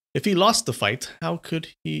fight. If he lost the fight, how could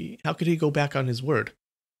he go back on his word?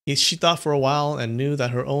 She thought for a while and knew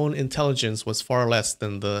that her own intelligence was far less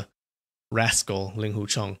than the rascal Ling Hu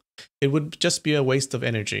Chong. It would just be a waste of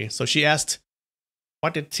energy, so she asked,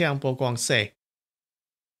 what did Tian Boguang say?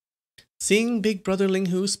 Seeing Big Brother Ling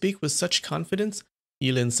Hu speak with such confidence,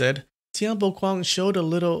 Yilin said, Tian Boguang showed a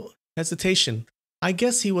little hesitation. I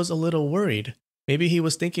guess he was a little worried. Maybe he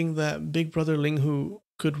was thinking that Big Brother Ling Hu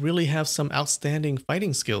could really have some outstanding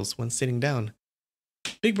fighting skills when sitting down.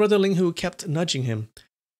 Big Brother Ling Hu kept nudging him.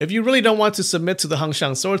 If you really don't want to submit to the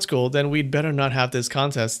Hangshang Sword School, then we'd better not have this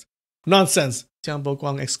contest. Nonsense, Tian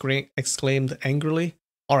Boguang exclaimed angrily.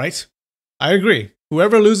 All right, I agree.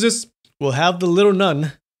 Whoever loses will have the little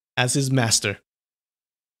nun as his master.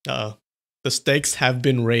 Uh-oh. The stakes have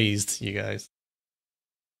been raised, you guys.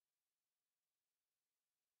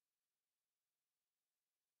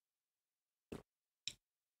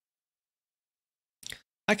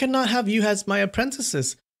 I cannot have you as my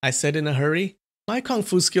apprentices, I said in a hurry. My kung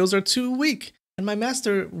fu skills are too weak, and my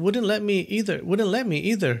master wouldn't let me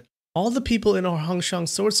either. All the people in our Hangshang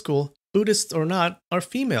Sword School, Buddhists or not, are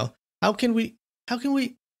female. How can we?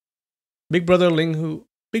 Big Brother Ling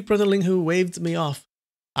Hu waved me off.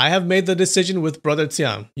 I have made the decision with Brother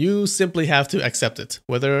Tian. You simply have to accept it,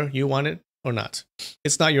 whether you want it or not.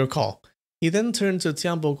 It's not your call. He then turned to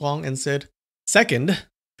Tian Boguang and said, second,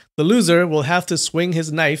 the loser will have to swing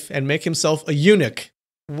his knife and make himself a eunuch.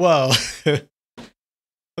 Whoa.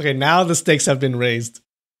 Okay, now the stakes have been raised.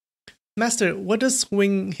 Master, what does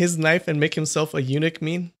swing his knife and make himself a eunuch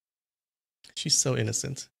mean? She's so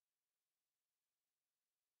innocent.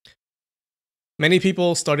 Many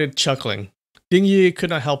people started chuckling. Ding Yi could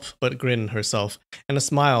not help but grin herself, and a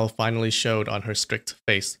smile finally showed on her strict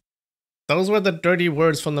face. Those were the dirty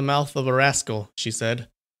words from the mouth of a rascal, she said.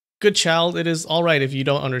 Good child, it is all right if you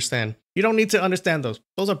don't understand. You don't need to understand those.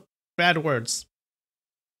 Those are bad words.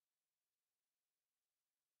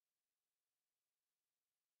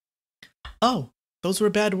 Oh, those were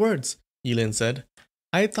bad words. Yilin said.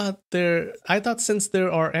 I thought since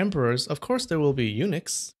there are emperors, of course there will be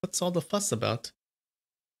eunuchs. What's all the fuss about?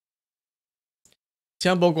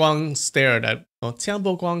 Tianbo Guang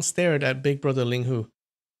stared at Big Brother Ling Hu.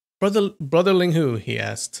 Brother Ling Hu, he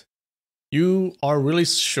asked. You are really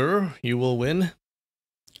sure you will win?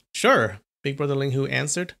 Sure, Big Brother Ling Hu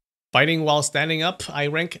answered. Fighting while standing up, I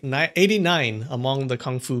rank 89 among the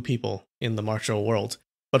Kung Fu people in the martial world.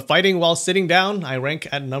 But fighting while sitting down, I rank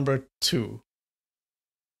at number 2.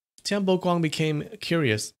 Tianbo Guang became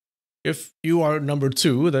curious. If you are number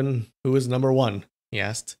 2, then who is number 1? He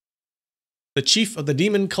asked. The chief of the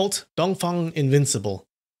demon cult, Dongfang Invincible,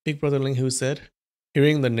 Big Brother Ling Hu said.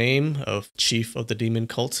 Hearing the name of chief of the demon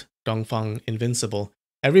cult, Dongfang Invincible,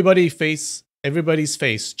 everybody's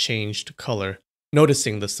face changed color.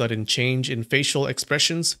 Noticing the sudden change in facial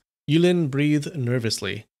expressions, Yulin breathed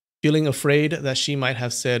nervously, feeling afraid that she might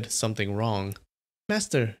have said something wrong.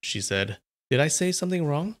 Master, she said, did I say something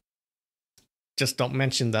wrong? Just don't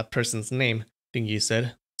mention that person's name, Ding Yi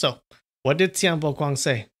said. So, what did Tianbo Guang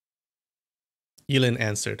say? Yilin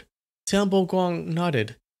answered. Tianbo Guang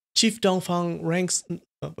nodded. Chief Dongfang ranks...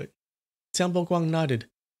 Tianbo Guang nodded.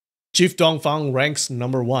 Chief Dongfang ranks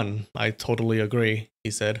number 1. I totally agree,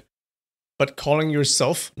 he said. But calling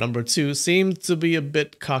yourself number 2 seemed to be a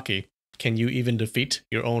bit cocky. Can you even defeat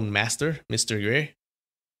your own master, Mr. Yue?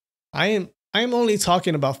 I am only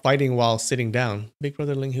talking about fighting while sitting down, Big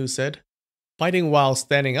Brother Ling Hu said. Fighting while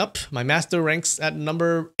standing up, my master ranks at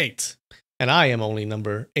number 8, and I am only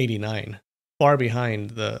number 89, far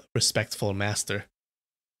behind the respectful master.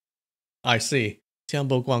 I see.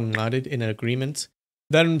 Tianbo Guang nodded in agreement.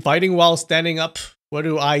 Then fighting while standing up, where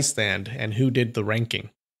do I stand, and who did the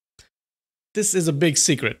ranking? This is a big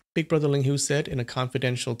secret, Big Brother Ling Hu said in a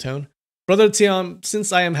confidential tone. Brother Tian,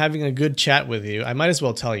 since I am having a good chat with you, I might as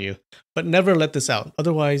well tell you, but never let this out,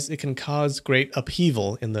 otherwise it can cause great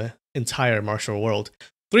upheaval in the entire martial world.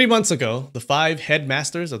 3 months ago, the 5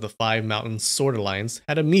 headmasters of the 5 mountain sword alliance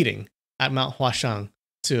had a meeting at Mount Huashan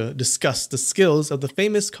to discuss the skills of the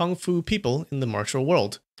famous Kung Fu people in the martial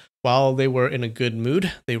world. While they were in a good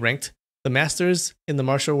mood, they ranked the masters in the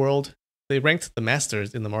martial world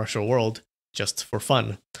just for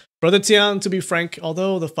fun. Brother Tian, to be frank,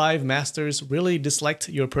 although the 5 masters really disliked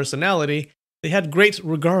your personality, they had great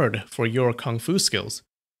regard for your kung fu skills.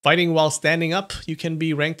 Fighting while standing up, you can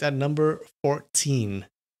be ranked at number 14.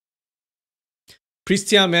 Priest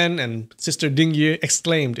Tianmen and Sister Ding Yi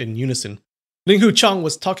exclaimed in unison. Ling Hu Chang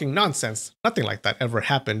was talking nonsense. Nothing like that ever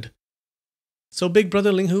happened. So Big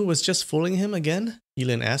Brother Ling Hu was just fooling him again?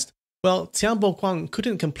 Yilin asked. Well, Tianbo Guang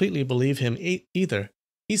couldn't completely believe him either.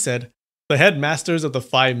 He said, the headmasters of the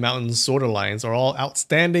 5 mountain sword alliance are all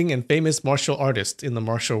outstanding and famous martial artists in the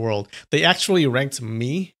martial world. They actually ranked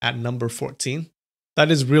me at number 14. That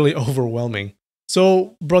is really overwhelming.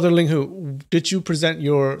 So, Brother Ling Hu, did you present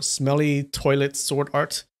your smelly toilet sword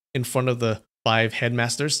art in front of the 5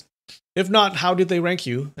 headmasters? If not, how did they rank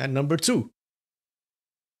you at number 2?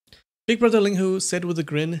 Big Brother Ling Hu said with a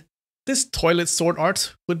grin, this toilet sword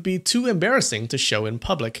art would be too embarrassing to show in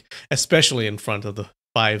public, especially in front of the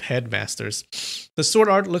 5 headmasters. The sword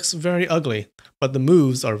art looks very ugly, but the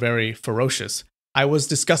moves are very ferocious. I was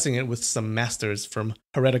discussing it with some masters from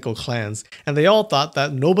heretical clans, and they all thought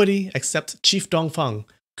that nobody except Chief Dongfang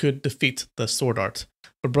could defeat the sword art.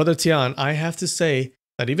 But Brother Tian, I have to say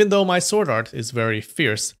that even though my sword art is very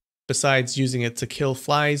fierce, besides using it to kill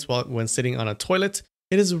flies when sitting on a toilet,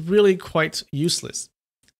 it is really quite useless.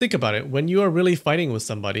 Think about it, when you are really fighting with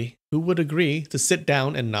somebody, who would agree to sit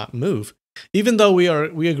down and not move? Even though we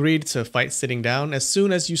agreed to fight sitting down, as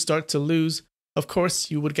soon as you start to lose, of course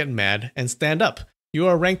you would get mad and stand up. You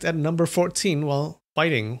are ranked at number 14 while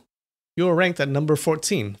fighting. You are ranked at number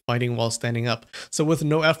 14, fighting while standing up. So with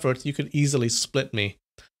no effort, you could easily split me.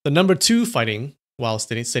 The number 2 fighting while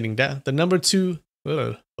sitting down. The number 2...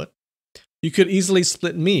 what? You could easily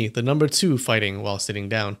split me, the number 2 fighting while sitting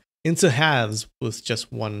down, into halves with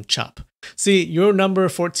just one chop. See, your number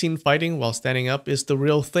 14 fighting while standing up is the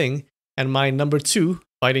real thing, and my number 2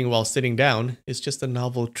 fighting while sitting down is just a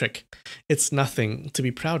novel trick. It's nothing to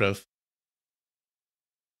be proud of.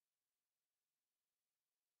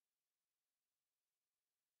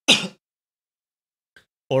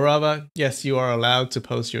 Orava, yes, you are allowed to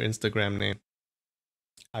post your Instagram name.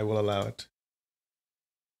 I will allow it.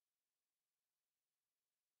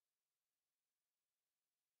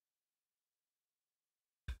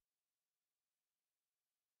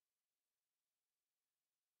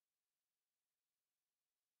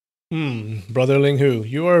 Brother Ling Hu,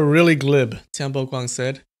 you are really glib, Tianbo Guang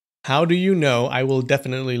said. How do you know I will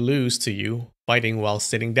definitely lose to you fighting while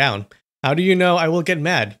sitting down? How do you know I will get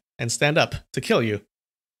mad and stand up to kill you.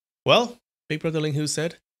 Well, Big Brother Ling Hu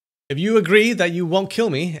said, if you agree that you won't kill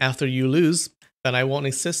me after you lose, then I won't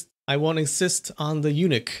insist on the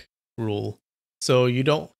eunuch rule. So you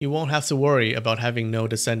won't have to worry about having no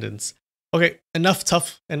descendants. Okay, enough talk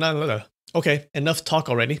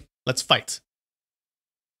already. Let's fight.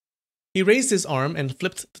 He raised his arm and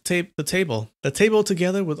flipped the table. The table,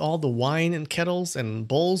 together with all the wine and kettles and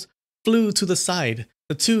bowls, flew to the side.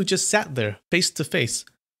 The two just sat there, face to face.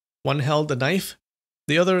 One held a knife,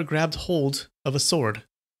 the other grabbed hold of a sword.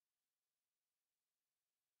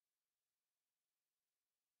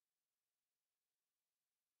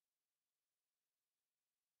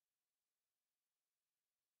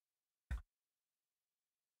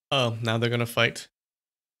 Oh, now they're gonna fight.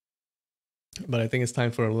 But I think it's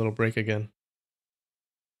time for a little break again.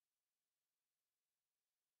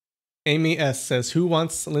 Amy S says, who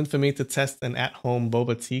wants Linfamy to test an at-home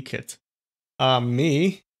boba tea kit?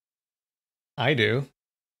 Me. I do.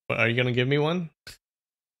 But are you gonna give me one?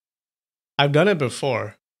 I've done it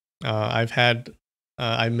before. I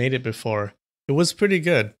made it before. It was pretty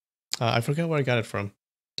good. I forget where I got it from.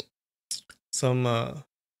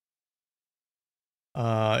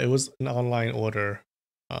 It was an online order.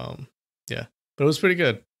 Yeah, but it was pretty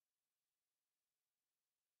good.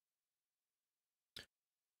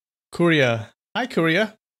 Kuria. Hi,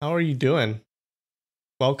 Kuria. How are you doing?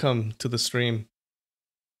 Welcome to the stream.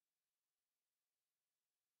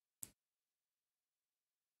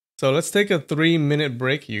 So let's take a 3-minute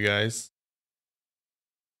break, you guys.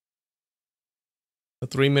 A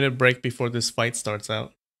 3-minute break before this fight starts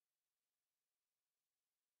out.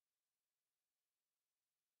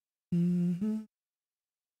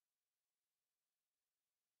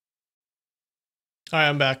 Alright,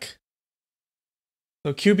 I'm back.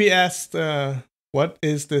 So QB asked, what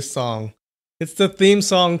is this song? It's the theme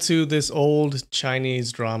song to this old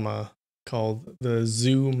Chinese drama called the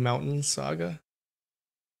Zoo Mountain Saga.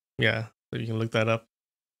 Yeah, so you can look that up.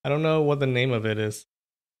 I don't know what the name of it is.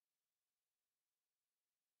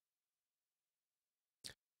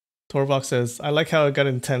 Torvok says, I like how it got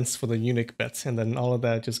intense for the eunuch bet, and then all of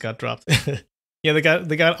that just got dropped. Yeah, they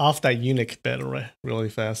got off that eunuch bet really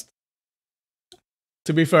fast.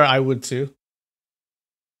 To be fair, I would too.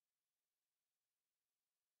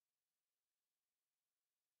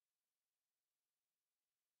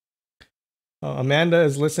 Amanda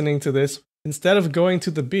is listening to this. Instead of going to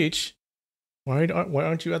the beach, why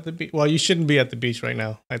aren't you at the beach? Well, you shouldn't be at the beach right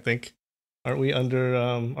now, I think. Aren't we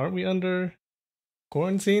under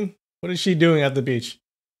quarantine? What is she doing at the beach?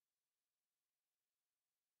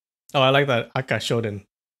 Oh, I like that. Akka Shoden.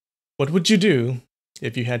 What would you do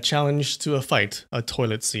if you had challenged to a fight a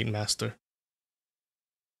toilet seat master?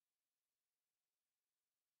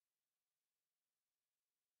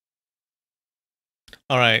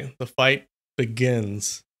 Alright, the fight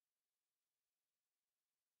begins.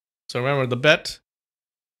 So remember, the bet.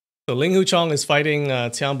 So Ling Hu Chong is fighting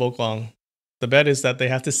Tian Bo Guang. The bet is that they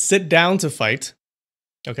have to sit down to fight.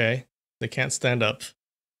 Okay? They can't stand up.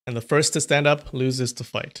 And the first to stand up loses the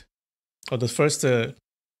fight. Or the first to...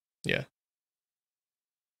 Yeah.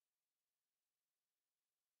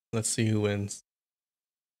 Let's see who wins.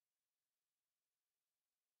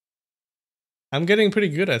 I'm getting pretty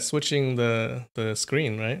good at switching the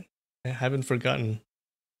screen, right? I haven't forgotten.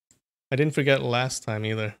 I didn't forget last time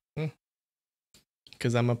either.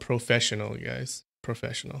 Because I'm a professional, guys.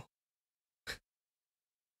 Professional.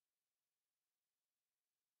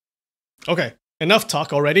 Okay, enough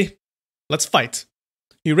talk already. Let's fight.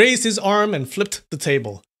 He raised his arm and flipped the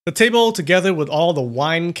table. The table, together with all the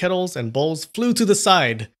wine kettles and bowls, flew to the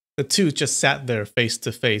side. The two just sat there face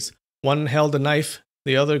to face. One held a knife,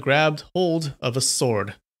 the other grabbed hold of a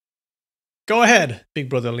sword. Go ahead, Big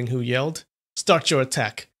Brother Ling Hu yelled. Start your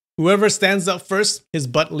attack. Whoever stands up first, his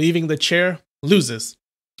butt leaving the chair, loses.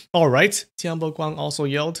 All right, Tian Bo Guang also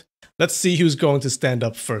yelled. Let's see who's going to stand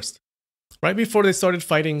up first. Right before they started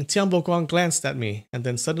fighting, Tian Bo Guang glanced at me and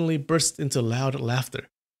then suddenly burst into loud laughter.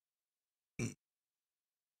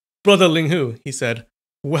 Brother Ling Hu, he said,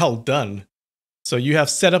 well done. So you have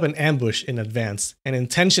set up an ambush in advance and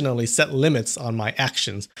intentionally set limits on my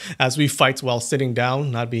actions. As we fight while sitting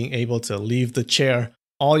down, not being able to leave the chair,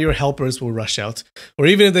 all your helpers will rush out. Or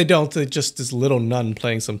even if they don't, just this little nun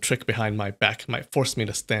playing some trick behind my back might force me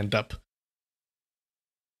to stand up.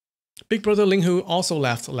 Big Brother Ling Hu also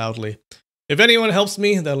laughed loudly. If anyone helps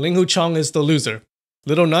me, then Ling Hu Chong is the loser.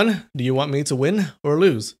 Little nun, do you want me to win or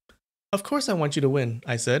lose? Of course I want you to win,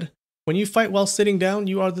 I said. When you fight while sitting down,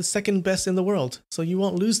 you are the second best in the world, so you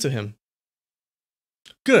won't lose to him.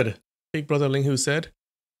 Good, Big Brother Ling Hu said.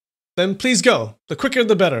 Then please go. The quicker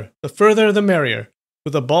the better. The further the merrier.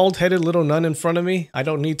 With a bald-headed little nun in front of me, I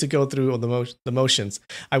don't need to go through the motions.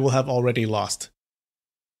 I will have already lost.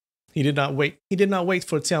 He did not wait. He did not wait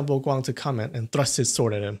for Tian Boguang to comment and thrust his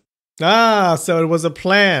sword at him. Ah, so it was a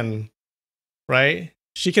plan, right?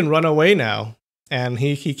 She can run away now, and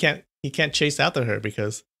he can't chase after her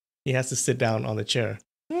because he has to sit down on the chair.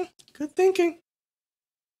 Good thinking.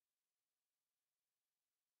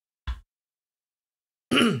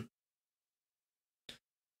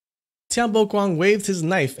 Tian Boguang waved his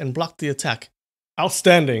knife and blocked the attack.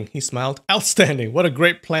 Outstanding, he smiled. Outstanding. What a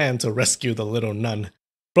great plan to rescue the little nun.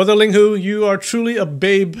 Brother Linghu, you are truly a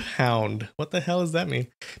babe hound. What the hell does that mean?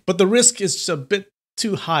 But the risk is just a bit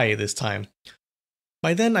too high this time.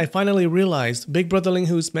 By then, I finally realized Big Brother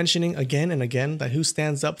Linghu's mentioning again and again that who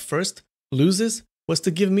stands up first loses was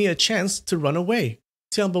to give me a chance to run away.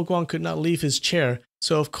 Tian Boguang could not leave his chair,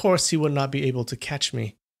 so of course he would not be able to catch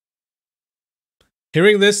me.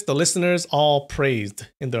 Hearing this, the listeners all praised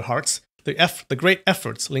in their hearts the great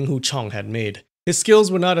efforts Linghu Chong had made. His skills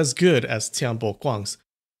were not as good as Tian Boguang's.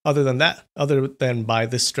 Other than by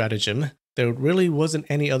this stratagem, there really wasn't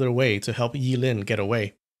any other way to help Yi Lin get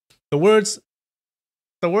away. The words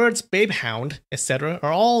babe hound, etc.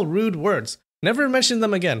 are all rude words. Never mention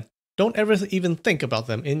them again. Don't ever even think about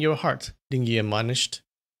them in your heart, Ding Yi admonished.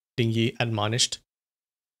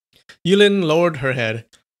 Yi Lin lowered her head.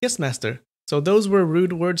 Yes, master. So those were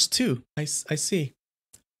rude words too. I see.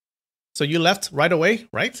 So you left right away,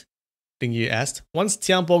 right? Ding Yi asked. Once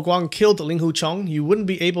Tian Boguang killed Linghu Chong, you wouldn't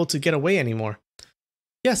be able to get away anymore.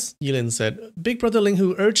 Yes, Yi Lin said. Big Brother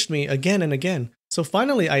Linghu urged me again and again. So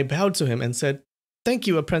finally I bowed to him and said, thank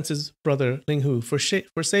you, Apprentice Brother Linghu,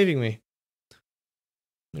 for saving me.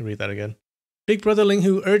 Let me read that again. Big Brother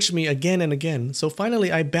Linghu urged me again and again. So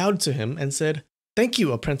finally I bowed to him and said, thank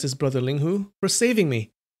you, Apprentice Brother Linghu, for saving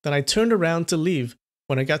me. Then I turned around to leave.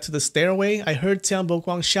 When I got to the stairway, I heard Tian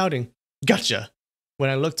Boguang shouting, gotcha! When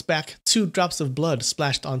I looked back, 2 drops of blood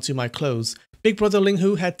splashed onto my clothes. Big Brother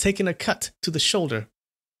Linghu had taken a cut to the shoulder.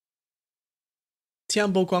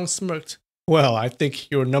 Tian Boguang smirked. Well, I think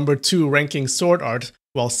your number 2 ranking sword art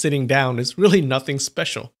while sitting down is really nothing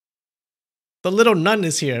special. The little nun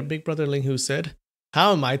is here, Big Brother Linghu said.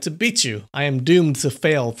 How am I to beat you? I am doomed to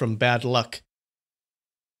fail from bad luck.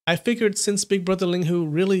 I figured since Big Brother Linghu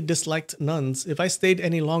really disliked nuns, if I stayed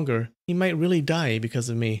any longer, he might really die because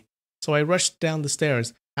of me. So I rushed down the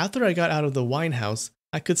stairs. After I got out of the wine house,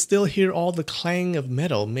 I could still hear all the clang of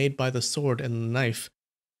metal made by the sword and the knife.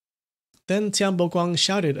 Then Tian Boguang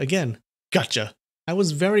shouted again, gotcha! I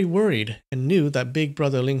was very worried and knew that Big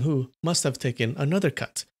Brother Linghu must have taken another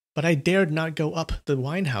cut, but I dared not go up the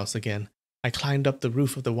wine house again. I climbed up the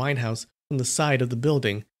roof of the wine house from the side of the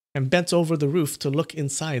building and bent over the roof to look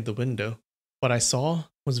inside the window. What I saw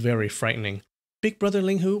was very frightening. Big Brother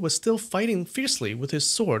Linghu was still fighting fiercely with his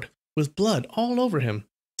sword, with blood all over him.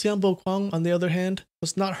 Tian Boguang, on the other hand,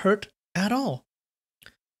 was not hurt at all.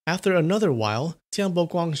 After another while, Tian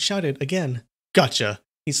Boguang shouted again, gotcha!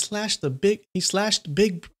 He slashed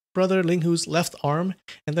Big Brother Linghu's left arm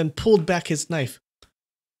and then pulled back his knife.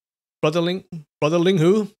 Brother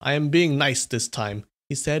Linghu, I am being nice this time,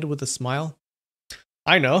 he said with a smile.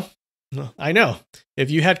 I know. If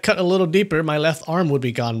you had cut a little deeper, my left arm would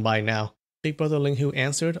be gone by now, Big Brother Linghu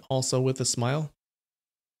answered, also with a smile.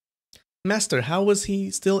 Master, how was he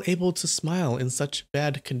still able to smile in such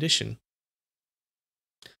bad condition?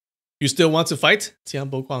 You still want to fight? Tian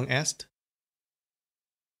Boguang asked.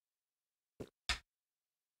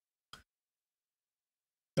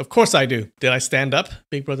 Of course I do. Did I stand up?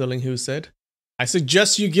 Big Brother Linghu said. I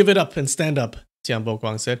suggest you give it up and stand up, Tian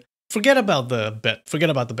Boguang said. Forget about the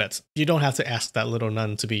bet. You don't have to ask that little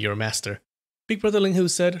nun to be your master. Big Brother Linghu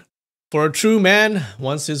said, for a true man,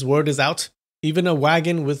 once his word is out, even a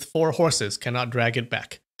wagon with 4 horses cannot drag it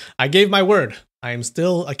back. I gave my word. I am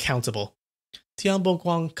still accountable. Tian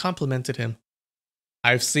Boguang complimented him.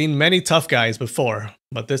 I've seen many tough guys before,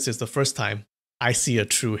 but this is the first time I see a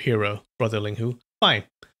true hero, Brother Linghu. Fine,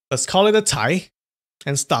 let's call it a tie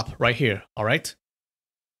and stop right here, alright?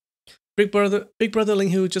 Big Brother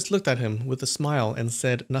Linghu just looked at him with a smile and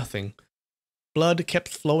said nothing. Blood kept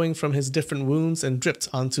flowing from his different wounds and dripped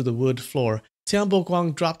onto the wood floor. Tian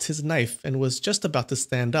Boguang dropped his knife and was just about to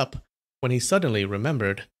stand up when he suddenly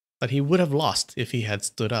remembered that he would have lost if he had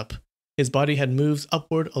stood up. His body had moved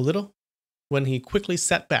upward a little when he quickly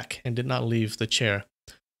sat back and did not leave the chair.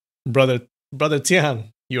 Brother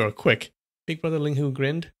Tian, you are quick. Big Brother Linghu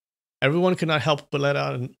grinned. Everyone could not help but let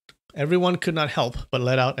out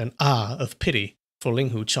an ah of pity for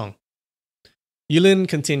Linghu Chong. Yi Lin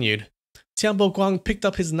continued. Tian Boguang picked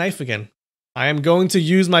up his knife again. I am going to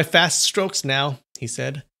use my fast strokes now, he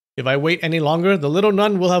said. If I wait any longer, the little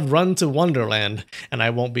nun will have run to Wonderland, and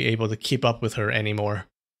I won't be able to keep up with her anymore.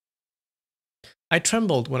 I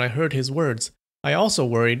trembled when I heard his words. I also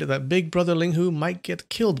worried that Big Brother Linghu might get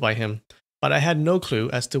killed by him, but I had no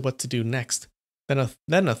clue as to what to do next.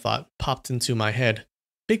 Then a thought popped into my head.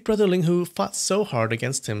 Big Brother Linghu fought so hard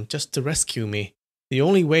against him just to rescue me. The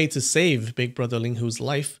only way to save Big Brother Linghu's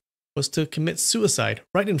life was to commit suicide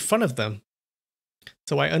right in front of them.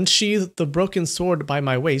 So I unsheathed the broken sword by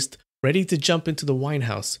my waist, ready to jump into the wine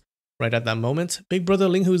house. Right at that moment, Big Brother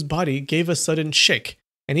Linghu's body gave a sudden shake,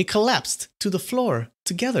 and he collapsed to the floor,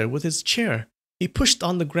 together with his chair. He pushed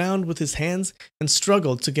on the ground with his hands and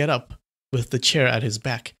struggled to get up, with the chair at his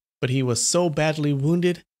back, but he was so badly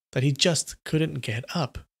wounded that he just couldn't get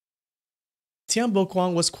up. Tian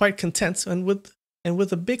Boquang was quite content, and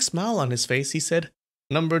with a big smile on his face, he said,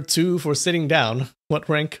 "Number 2 for sitting down. What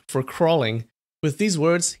rank for crawling?" With these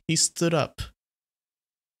words, he stood up.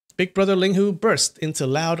 Big Brother Linghu burst into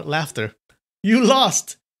loud laughter. "You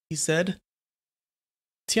lost," he said.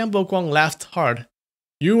 Tian Boquang laughed hard.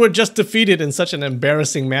 "You were just defeated in such an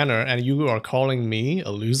embarrassing manner, and you are calling me a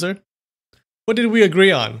loser?" "What did we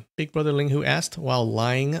agree on?" Big Brother Linghu asked while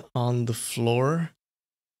lying on the floor.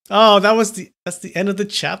 Oh, that's the end of the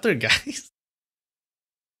chapter, guys.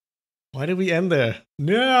 Why did we end there?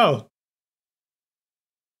 No!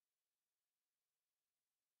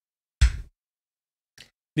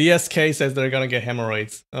 The SK says they're gonna get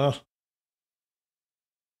hemorrhoids. Oh.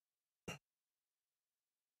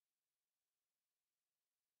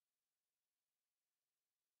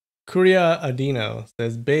 Kuria Adino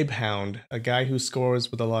says Babe Hound, a guy who scores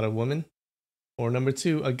with a lot of women. Or number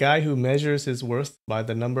 2, a guy who measures his worth by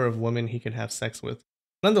the number of women he can have sex with.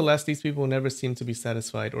 Nonetheless, these people never seem to be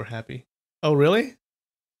satisfied or happy. Oh, really?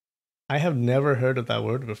 I have never heard of that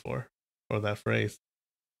word before, or that phrase.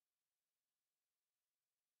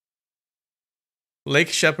 Lake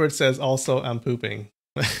Shepherd says also I'm pooping.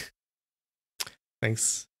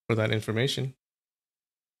 Thanks for that information.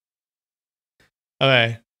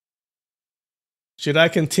 Okay. Should I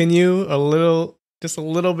continue just a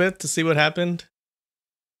little bit to see what happened?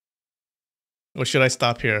 Or should I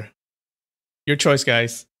stop here? Your choice,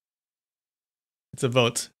 guys. It's a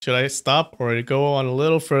vote. Should I stop or go on a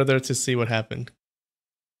little further to see what happened?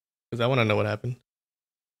 Because I want to know what happened.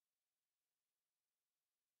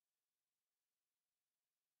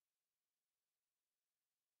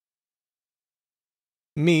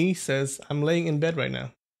 Me says, I'm laying in bed right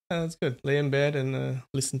now. Oh, that's good. Lay in bed and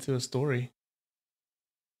listen to a story.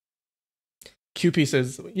 QP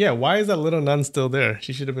says, yeah, why is that little nun still there?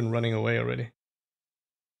 She should have been running away already.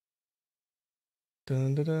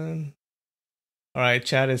 Dun, dun, dun. All right,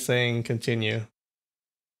 chat is saying continue.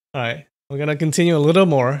 All right, we're going to continue a little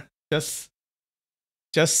more. Just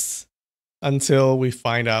until we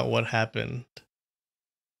find out what happened.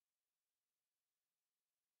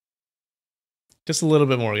 Just a little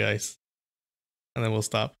bit more, guys. And then we'll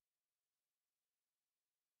stop.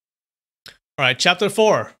 All right, chapter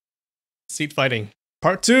 4. Seat fighting.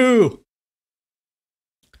 Part 2.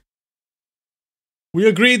 We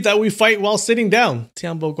agreed that we fight while sitting down,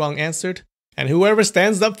 Tian Boguang answered. And whoever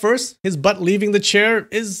stands up first, his butt leaving the chair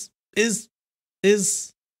is... He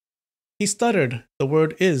stuttered the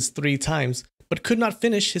word is 3 times, but could not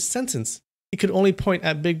finish his sentence. He could only point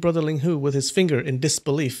at Big Brother Linghu with his finger in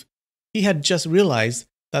disbelief. He had just realized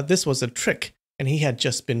that this was a trick, and he had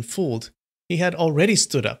just been fooled. He had already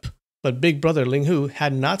stood up, but Big Brother Linghu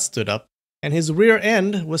had not stood up, and his rear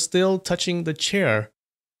end was still touching the chair.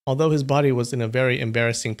 Although his body was in a very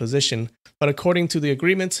embarrassing position, but according to the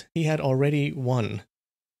agreement, he had already won.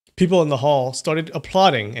 People in the hall started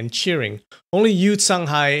applauding and cheering. Only Yu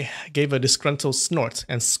Changhai gave a disgruntled snort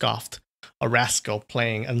and scoffed. A rascal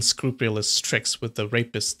playing unscrupulous tricks with the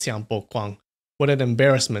rapist Tian Boquang. What an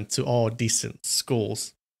embarrassment to all decent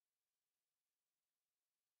schools.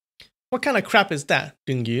 What kind of crap is that?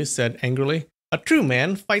 Ding Yu said angrily. A true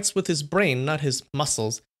man fights with his brain, not his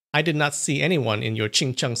muscles. I did not see anyone in your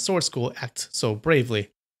Qingcheng sword school act so bravely.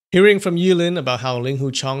 Hearing from Yilin about how Ling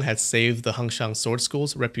Huchong had saved the Hengshang sword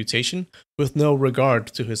school's reputation with no regard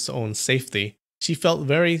to his own safety, she felt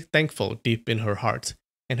very thankful deep in her heart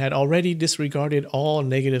and had already disregarded all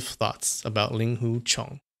negative thoughts about Ling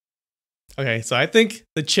Huchong. Okay, so I think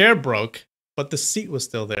the chair broke, but the seat was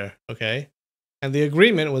still there, okay? And the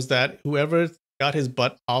agreement was that whoever got his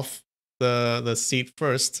butt off the seat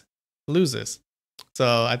first loses.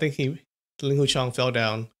 So I think Ling Huchong fell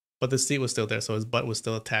down, but the seat was still there, so his butt was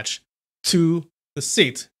still attached to the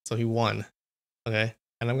seat. So he won. Okay,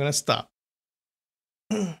 and I'm gonna stop.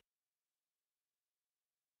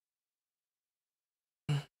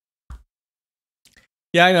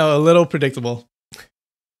 Yeah, I know, a little predictable.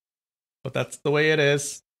 But that's the way it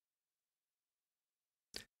is.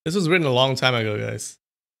 This was written a long time ago, guys.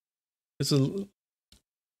 This was...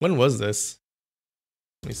 When was this?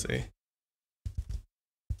 Let me see.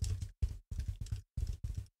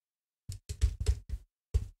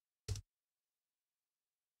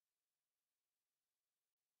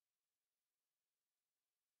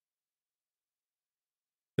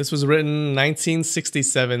 This was written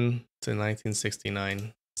 1967 to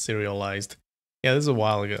 1969, serialized. Yeah, this is a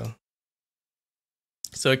while ago.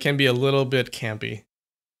 So it can be a little bit campy.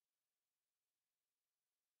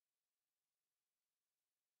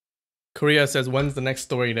 Korea says, when's the next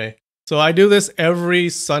story day? So I do this every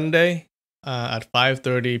Sunday at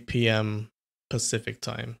 5:30 p.m. Pacific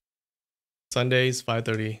time. Sundays,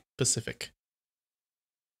 5:30 Pacific.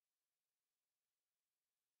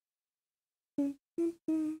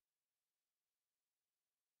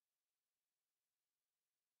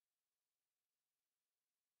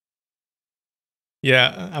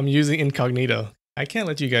 Yeah, I'm using incognito. I can't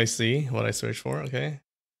let you guys see what I search for, okay?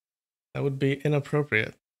 That would be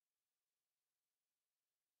inappropriate.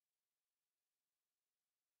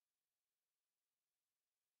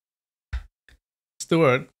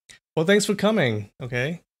 Stuart, well, thanks for coming,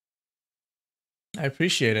 okay? I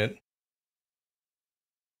appreciate it.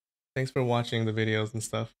 Thanks for watching the videos and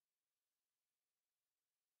stuff.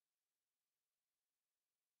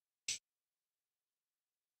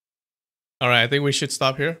 All right, I think we should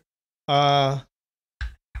stop here. Like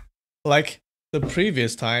the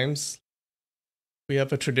previous times, we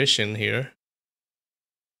have a tradition here.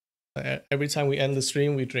 Every time we end the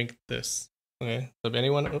stream, we drink this. Okay, so if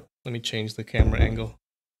anyone, oh, let me change the camera angle.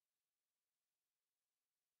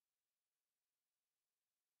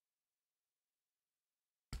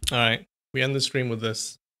 All right, we end the stream with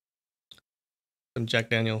this. Some Jack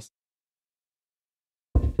Daniels.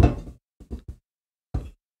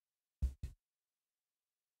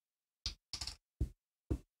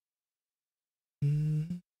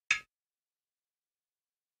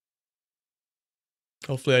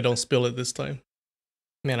 Hopefully I don't spill it this time.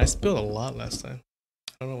 Man, I spilled a lot last time.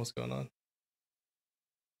 I don't know what's going on.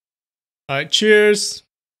 All right, cheers.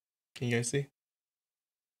 Can you guys see?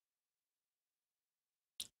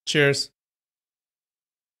 Cheers.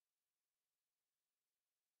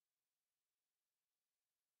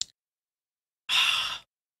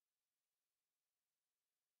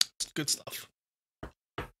 It's good stuff.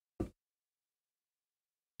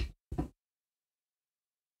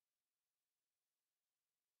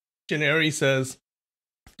 Janari says,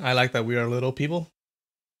 I like that we are little people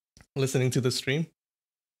listening to the stream.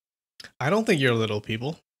 I don't think you're little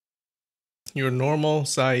people. You're normal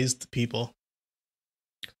sized people.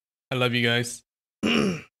 I love you guys.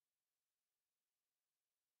 All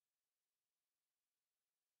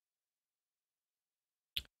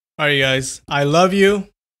right, guys. I love you,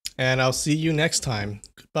 and I'll see you next time.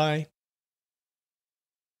 Goodbye.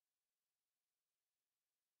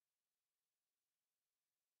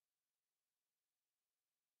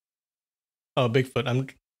 Oh, Bigfoot. I'm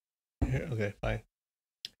here. Okay, fine.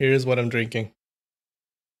 Here's what I'm drinking.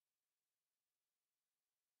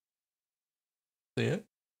 See it?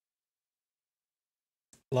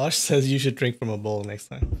 Losh says you should drink from a bowl next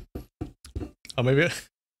time. Oh, maybe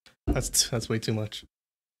that's way too much.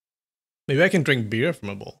 Maybe I can drink beer from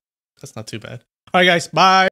a bowl. That's not too bad. All right, guys. Bye.